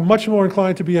 You are much more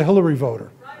inclined to be a Hillary voter.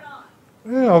 Right on.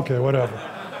 Yeah, okay, whatever.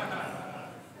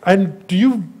 And do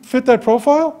you fit that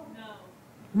profile?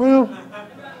 No. Well,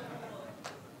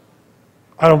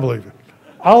 I don't believe it.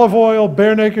 Olive oil,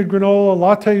 bare naked granola,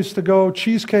 lattes to go,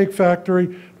 Cheesecake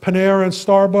Factory, Panera and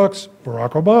Starbucks,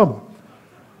 Barack Obama.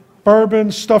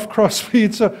 Bourbon, stuffed crust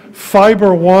pizza,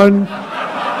 Fiber One.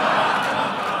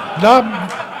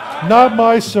 Not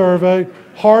my survey.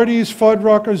 Hardee's,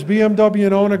 Fuddruckers, BMW,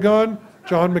 and Own a Gun,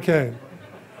 John McCain.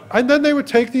 And then they would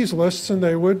take these lists and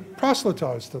they would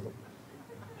proselytize to them.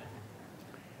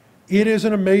 It is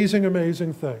an amazing,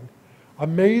 amazing thing.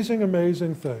 Amazing,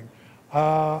 amazing thing.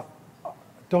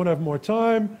 Don't have more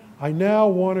time. I now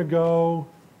want to go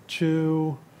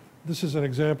to, this is an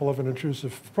example of an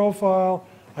intrusive profile.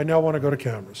 I now want to go to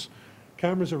cameras.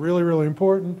 Cameras are really, really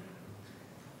important.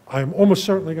 I'm almost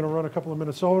certainly going to run a couple of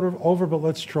minutes over, but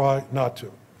let's try not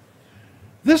to.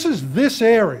 This is this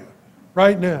area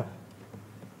right now.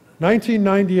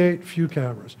 1998, few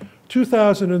cameras.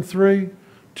 2003,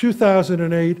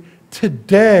 2008,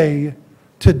 today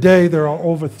there are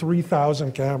over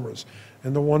 3,000 cameras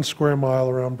in the 1 square mile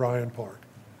around Bryant Park.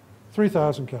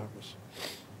 3,000 cameras.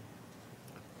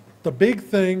 The big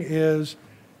thing is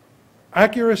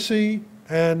accuracy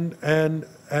and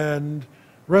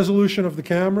resolution of the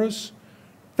cameras,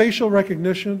 facial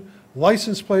recognition,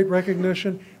 license plate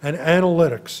recognition, and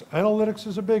analytics. Analytics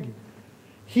is a biggie.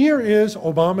 Here is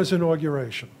Obama's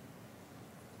inauguration.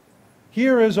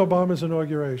 Here is Obama's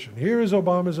inauguration. Here is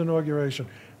Obama's inauguration.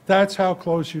 That's how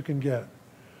close you can get.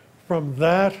 From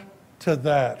that to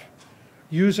that,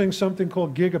 using something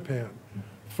called gigapan.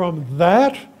 From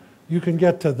that, you can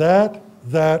get to that,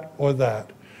 that, or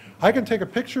that. I can take a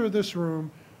picture of this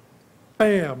room,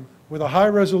 bam, with a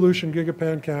high-resolution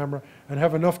gigapan camera and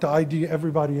have enough to ID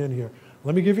everybody in here.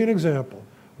 Let me give you an example.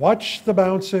 Watch the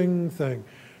bouncing thing.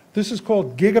 This is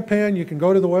called gigapan. You can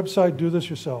go to the website, do this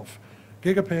yourself,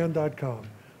 gigapan.com.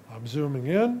 I'm zooming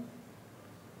in.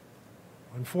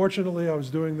 Unfortunately, I was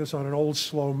doing this on an old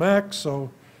slow Mac,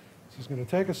 so this is going to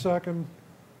take a second.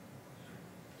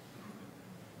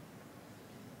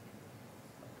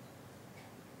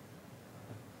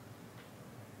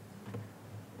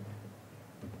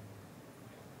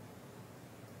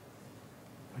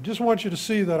 I just want you to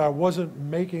see that I wasn't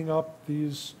making up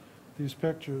these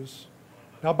pictures.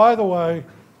 Now, by the way,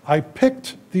 I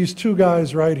picked these two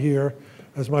guys right here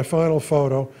as my final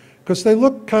photo because they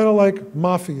look kind of like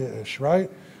mafia-ish,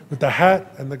 right? With the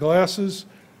hat and the glasses.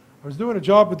 I was doing a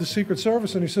job with the Secret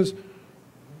Service, and he says,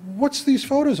 "What's these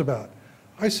photos about?"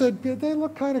 I said, "Yeah, they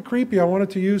look kind of creepy. I wanted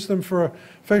to use them for a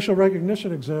facial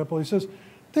recognition example." He says,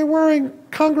 "They're wearing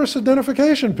Congress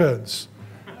identification pins."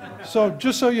 So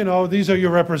just so you know, these are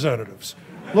your representatives,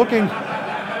 looking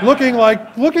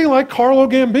like Carlo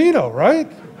Gambino,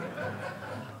 right?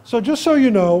 So just so you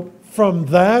know, from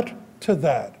that to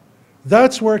that,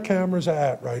 that's where cameras are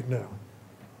at right now.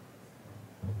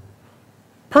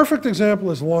 Perfect example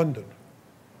is London.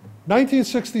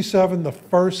 1967, the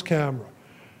first camera.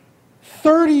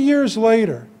 30 years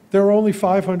later, there were only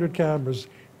 500 cameras.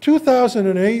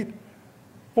 2008,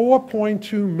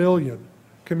 4.2 million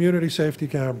community safety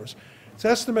cameras. It's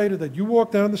estimated that you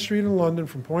walk down the street in London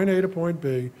from point A to point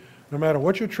B, no matter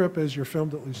what your trip is, you're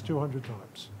filmed at least 200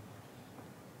 times.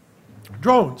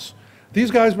 Drones.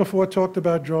 These guys before talked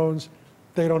about drones.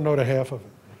 They don't know the half of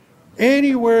it.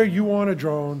 Anywhere you want a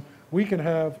drone, we can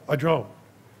have a drone.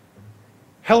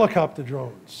 Helicopter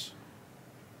drones.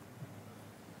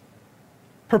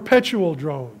 Perpetual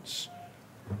drones.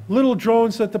 Little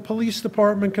drones that the police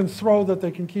department can throw that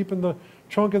they can keep in the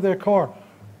trunk of their car.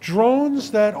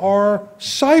 Drones that are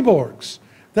cyborgs.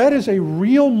 That is a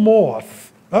real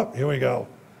moth. Oh, here we go.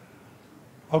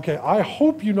 Okay, I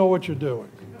hope you know what you're doing.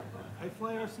 I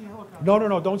fly RC helicopter.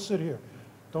 No, don't sit here.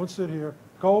 Don't sit here.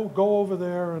 Go over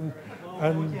there and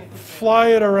fly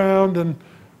it around, and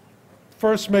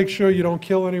first make sure you don't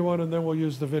kill anyone, and then we'll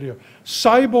use the video.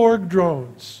 Cyborg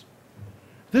drones.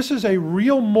 This is a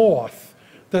real moth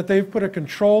that they've put a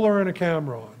controller and a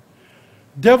camera on.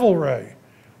 Devil ray.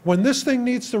 When this thing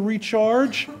needs to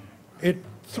recharge, it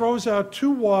throws out two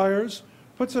wires,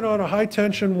 puts it on a high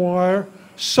tension wire,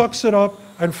 sucks it up,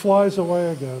 and flies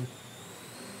away again.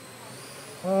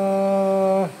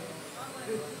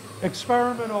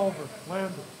 Experiment over.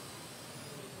 Landed.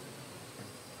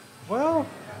 Well,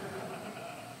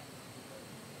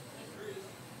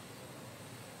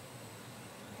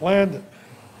 landed.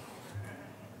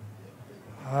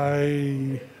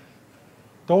 I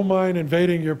don't mind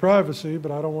invading your privacy,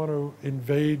 but I don't want to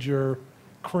invade your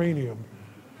cranium.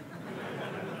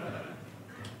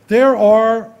 There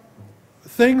are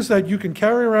things that you can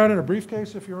carry around in a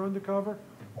briefcase if you're undercover.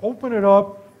 Open it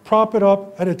up, prop it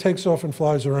up, and it takes off and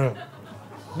flies around.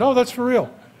 No, that's for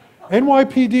real.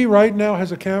 NYPD right now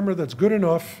has a camera that's good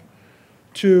enough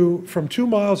to, from 2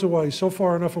 miles away, so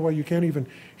far enough away you can't even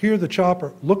hear the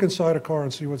chopper, look inside a car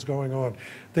and see what's going on.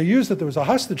 They used it, there was a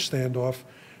hostage standoff,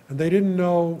 and they didn't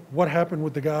know what happened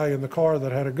with the guy in the car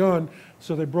that had a gun,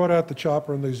 so they brought out the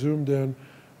chopper and they zoomed in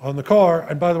on the car,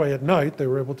 and by the way, at night they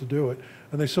were able to do it,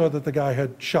 and they saw that the guy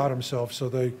had shot himself, so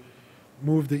they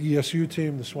moved the ESU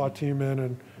team, the SWAT team in,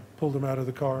 and pulled him out of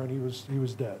the car, and he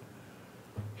was dead.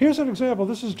 Here's an example.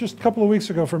 This is just a couple of weeks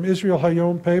ago from Israel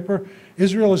Hayom paper.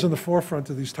 Israel is in the forefront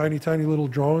of these tiny, tiny little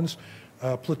drones,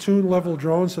 platoon-level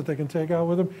drones that they can take out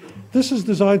with them. This is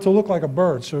designed to look like a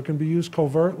bird, so it can be used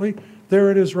covertly. There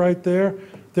it is right there.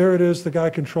 There it is, the guy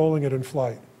controlling it in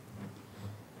flight.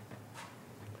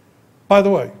 By the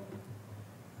way,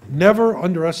 never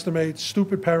underestimate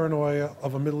stupid paranoia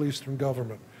of a Middle Eastern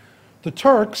government. The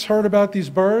Turks heard about these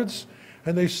birds,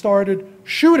 and they started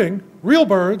shooting real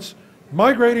birds,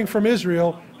 migrating from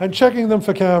Israel, and checking them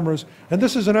for cameras. And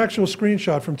this is an actual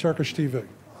screenshot from Turkish TV.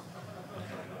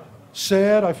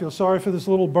 Sad, I feel sorry for this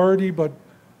little birdie, but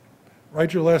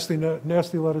write your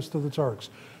nasty letters to the Turks.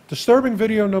 Disturbing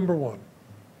video number 1.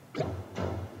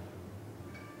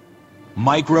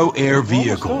 Micro-air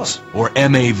vehicles, or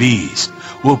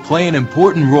MAVs, will play an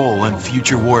important role in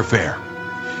future warfare.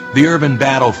 The urban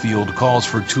battlefield calls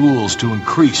for tools to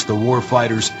increase the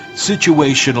warfighter's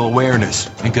situational awareness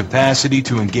and capacity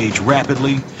to engage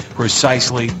rapidly,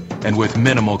 precisely, and with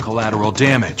minimal collateral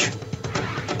damage.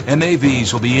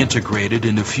 MAVs will be integrated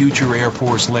into future Air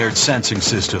Force layered sensing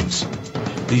systems.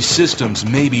 These systems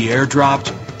may be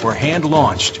airdropped or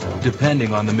hand-launched,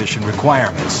 depending on the mission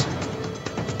requirements.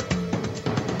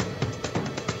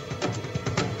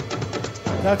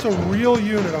 That's a real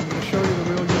unit. I'm going to show you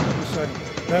the real unit in a second.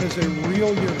 That is a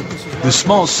real unit. This is The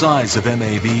small size of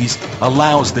MAVs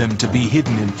allows them to be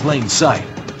hidden in plain sight.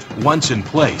 Once in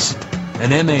place,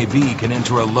 an MAV can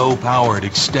enter a low-powered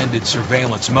extended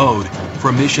surveillance mode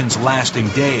for missions lasting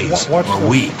days or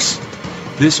weeks.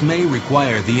 This may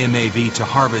require the MAV to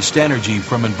harvest energy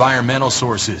from environmental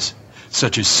sources,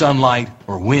 such as sunlight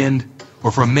or wind,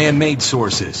 or from man-made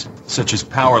sources, such as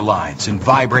power lines and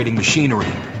vibrating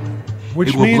machinery.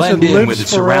 It will blend in with its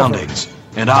surroundings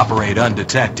and operate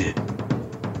undetected.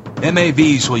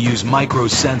 MAVs will use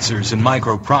microsensors and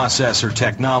microprocessor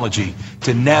technology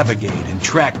to navigate and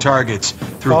track targets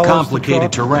through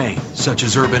complicated terrain, such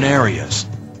as urban areas.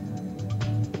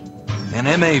 An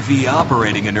MAV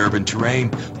operating in urban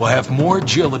terrain will have more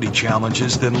agility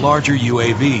challenges than larger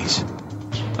UAVs.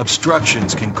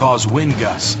 Obstructions can cause wind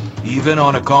gusts, even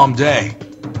on a calm day.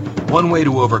 One way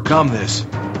to overcome this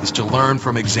is to learn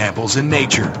from examples in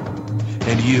nature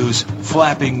and use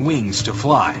flapping wings to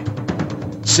fly.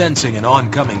 Sensing an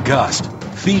oncoming gust,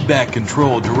 feedback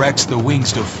control directs the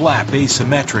wings to flap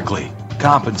asymmetrically,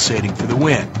 compensating for the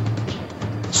wind.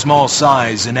 Small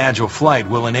size and agile flight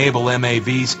will enable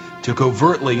MAVs to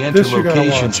covertly enter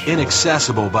locations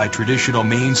inaccessible by traditional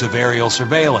means of aerial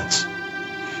surveillance.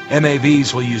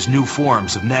 MAVs will use new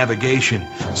forms of navigation,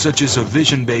 such as a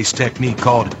vision-based technique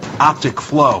called optic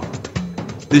flow.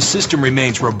 This system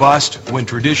remains robust when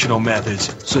traditional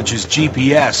methods, such as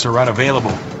GPS, are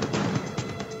unavailable.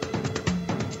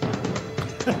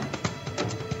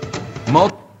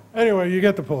 Anyway, you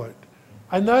get the point.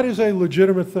 And that is a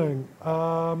legitimate thing.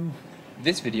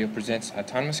 This video presents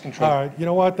autonomous control. All right, you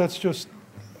know what? That's just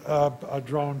a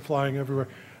drone flying everywhere.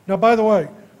 Now, by the way,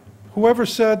 whoever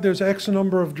said there's X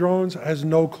number of drones has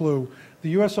no clue. The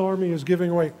U.S. Army is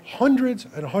giving away hundreds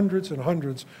and hundreds and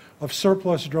hundreds of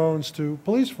surplus drones to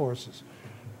police forces.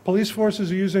 Police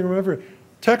forces are using them everywhere.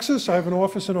 Texas, I have an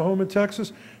office and a home in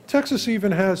Texas. Texas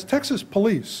even has, Texas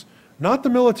police, not the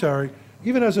military,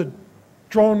 even has a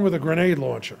drone with a grenade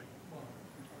launcher.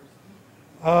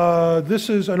 This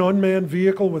is an unmanned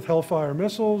vehicle with Hellfire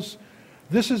missiles.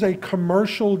 This is a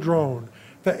commercial drone.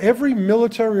 For every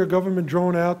military or government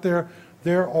drone out there,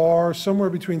 there are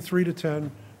somewhere between 3 to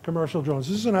 10 commercial drones.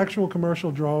 This is an actual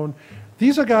commercial drone.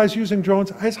 These are guys using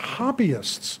drones as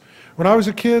hobbyists. When I was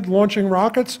a kid launching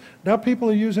rockets, now people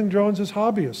are using drones as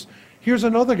hobbyists. Here's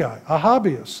another guy, a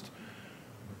hobbyist.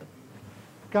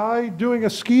 Guy doing a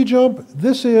ski jump.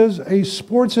 This is a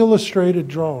Sports Illustrated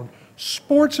drone.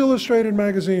 Sports Illustrated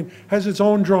magazine has its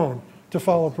own drone to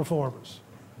follow performers.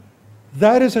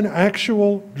 That is an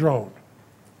actual drone.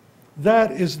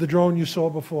 That is the drone you saw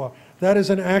before. That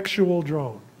is an actual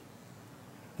drone.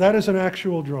 That is an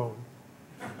actual drone.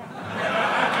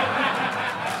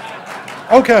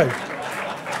 Okay.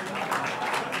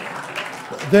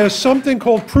 There's something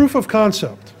called proof of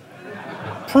concept.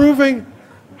 Proving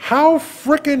how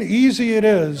frickin' easy it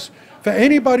is for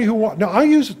anybody who wants. Now, I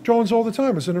use drones all the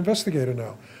time as an investigator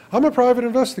now. I'm a private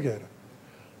investigator.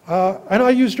 And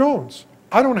I use drones.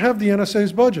 I don't have the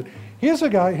NSA's budget. Here's a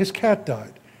guy, his cat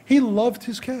died. He loved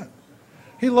his cat.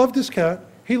 He loved his cat.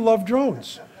 He loved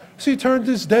drones. So he turned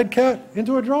his dead cat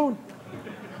into a drone.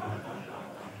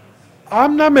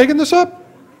 I'm not making this up.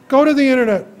 Go to the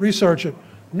internet, research it.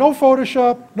 No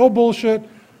Photoshop, no bullshit.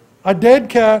 A dead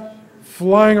cat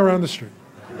flying around the street.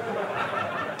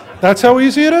 That's how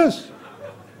easy it is.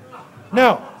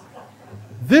 Now,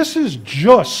 this is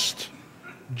just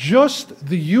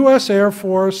the U.S. Air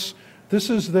Force. This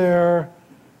is their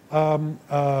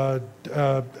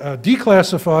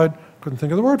declassified, couldn't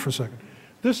think of the word for a second.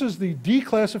 This is the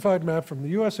declassified map from the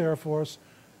U.S. Air Force.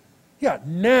 Yeah,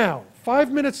 now,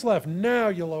 5 minutes left. Now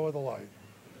you lower the light.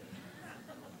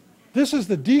 This is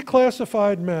the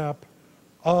declassified map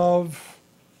of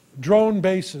drone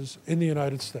bases in the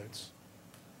United States.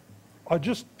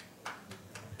 What's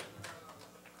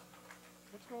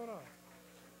going on?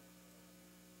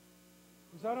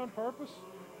 Was that on purpose?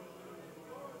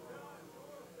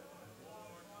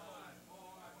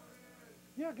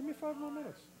 Yeah, give me 5 more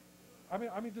minutes. I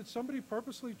mean, did somebody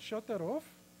purposely shut that off?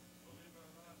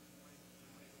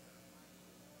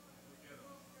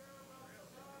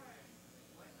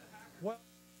 Well,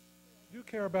 I do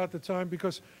care about the time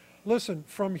because, listen,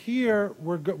 from here,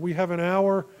 we have an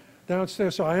hour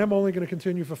downstairs, so I am only going to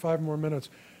continue for 5 more minutes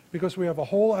because we have a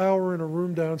whole hour in a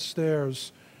room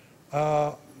downstairs.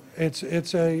 Let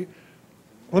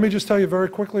me just tell you very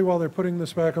quickly while they're putting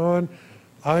this back on,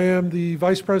 I am the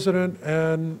Vice President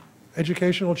and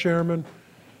Educational Chairman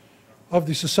of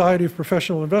the Society of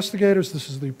Professional Investigators.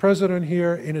 This is the President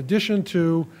here. In addition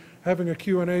to having a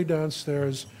Q&A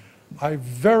downstairs, I'm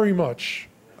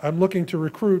looking to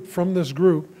recruit from this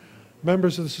group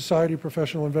members of the Society of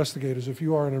Professional Investigators. If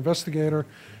you are an investigator,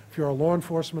 if you're a law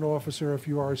enforcement officer, if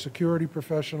you are a security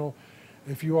professional,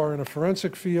 if you are in a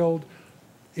forensic field,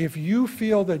 if you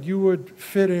feel that you would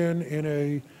fit in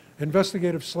a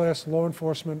investigative/law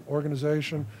enforcement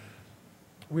organization,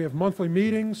 we have monthly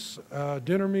meetings,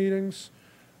 dinner meetings.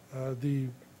 The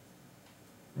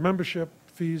membership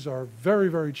fees are very,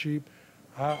 very cheap.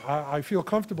 I feel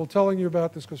comfortable telling you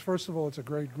about this because, first of all, it's a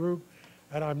great group,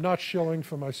 and I'm not shilling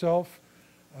for myself.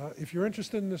 If you're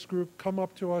interested in this group, come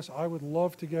up to us. I would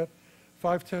love to get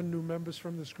 5, 10 new members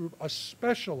from this group,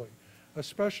 especially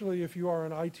if you are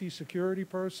an IT security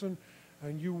person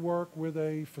and you work with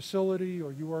a facility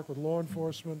or you work with law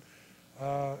enforcement.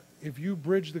 If you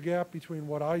bridge the gap between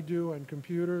what I do and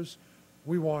computers,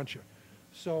 we want you.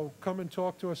 So come and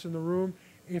talk to us in the room.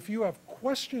 If you have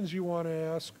questions you want to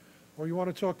ask, or you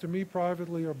want to talk to me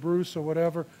privately or Bruce or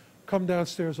whatever, come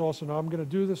downstairs also. Now I'm going to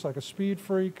do this like a speed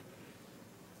freak.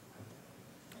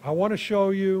 I want to show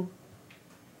you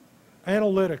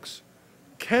analytics.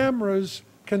 Cameras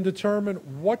can determine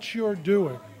what you're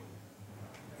doing.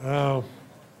 Cameras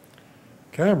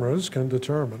can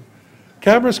determine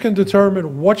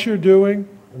what you're doing,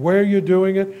 where you're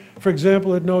doing it. For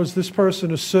example, it knows this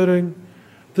person is sitting,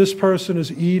 this person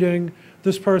is eating,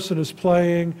 this person is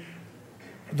playing.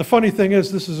 The funny thing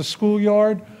is, this is a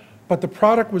schoolyard, but the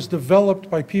product was developed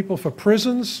by people for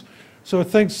prisons, so it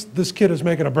thinks this kid is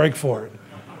making a break for it.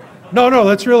 No,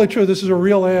 that's really true. This is a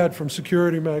real ad from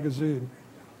Security Magazine.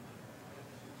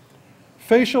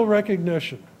 Facial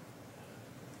recognition.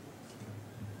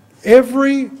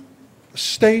 Every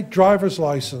state driver's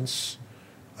license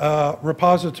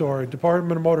repository,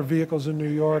 Department of Motor Vehicles in New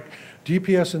York,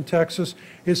 DPS in Texas,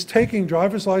 is taking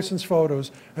driver's license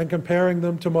photos and comparing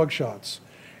them to mugshots.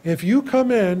 If you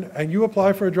come in and you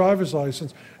apply for a driver's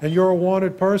license and you're a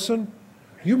wanted person,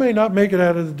 you may not make it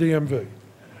out of the DMV.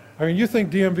 I mean, you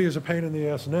think DMV is a pain in the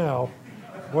ass now.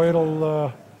 Wait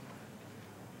till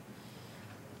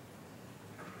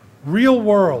real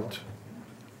world.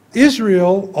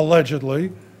 Israel,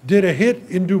 allegedly, did a hit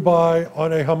in Dubai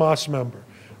on a Hamas member.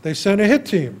 They sent a hit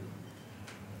team.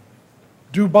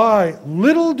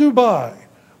 Little Dubai,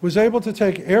 was able to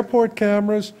take airport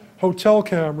cameras, hotel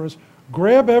cameras,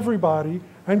 grab everybody,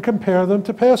 and compare them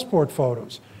to passport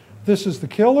photos. This is the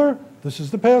killer, this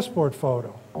is the passport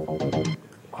photo.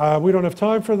 We don't have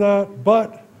time for that,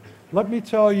 but let me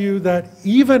tell you that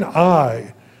even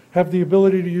I have the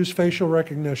ability to use facial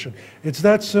recognition. It's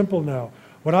that simple now.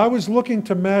 When I was looking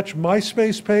to match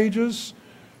MySpace pages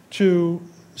to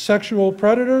sexual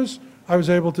predators, I was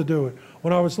able to do it.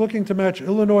 When I was looking to match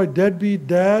Illinois deadbeat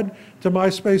dad to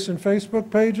MySpace and Facebook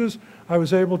pages, I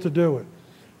was able to do it.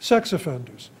 Sex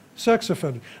offenders.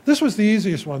 This was the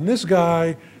easiest one. This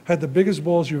guy had the biggest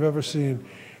balls you've ever seen.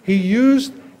 He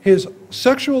used his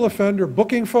sexual offender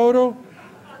booking photo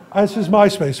as his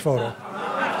MySpace photo.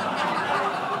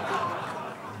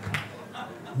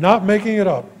 Not making it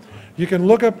up. You can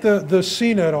look up the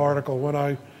CNET article when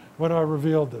I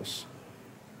revealed this.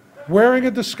 Wearing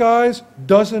a disguise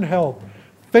doesn't help.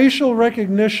 Facial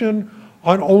recognition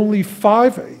on only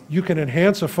 5, you can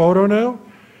enhance a photo now.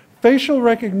 Facial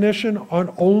recognition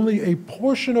on only a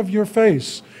portion of your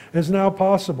face is now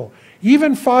possible.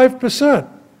 Even 5%.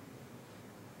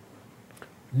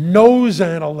 Nose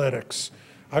analytics.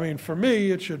 I mean, for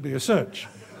me, it should be a cinch.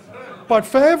 But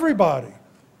for everybody,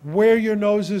 where your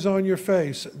nose is on your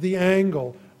face, the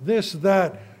angle, this,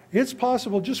 that, it's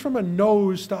possible just from a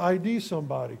nose to ID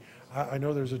somebody. I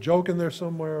know there's a joke in there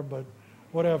somewhere, but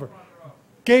whatever.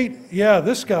 Gait, yeah,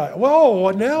 this guy.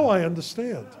 Whoa, now I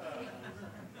understand.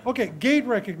 Okay, gait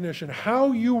recognition,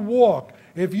 how you walk.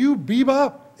 If you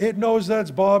bebop, it knows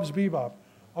that's Bob's bebop.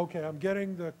 Okay, I'm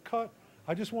getting the cut.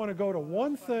 I just want to go to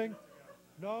one thing.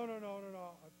 No.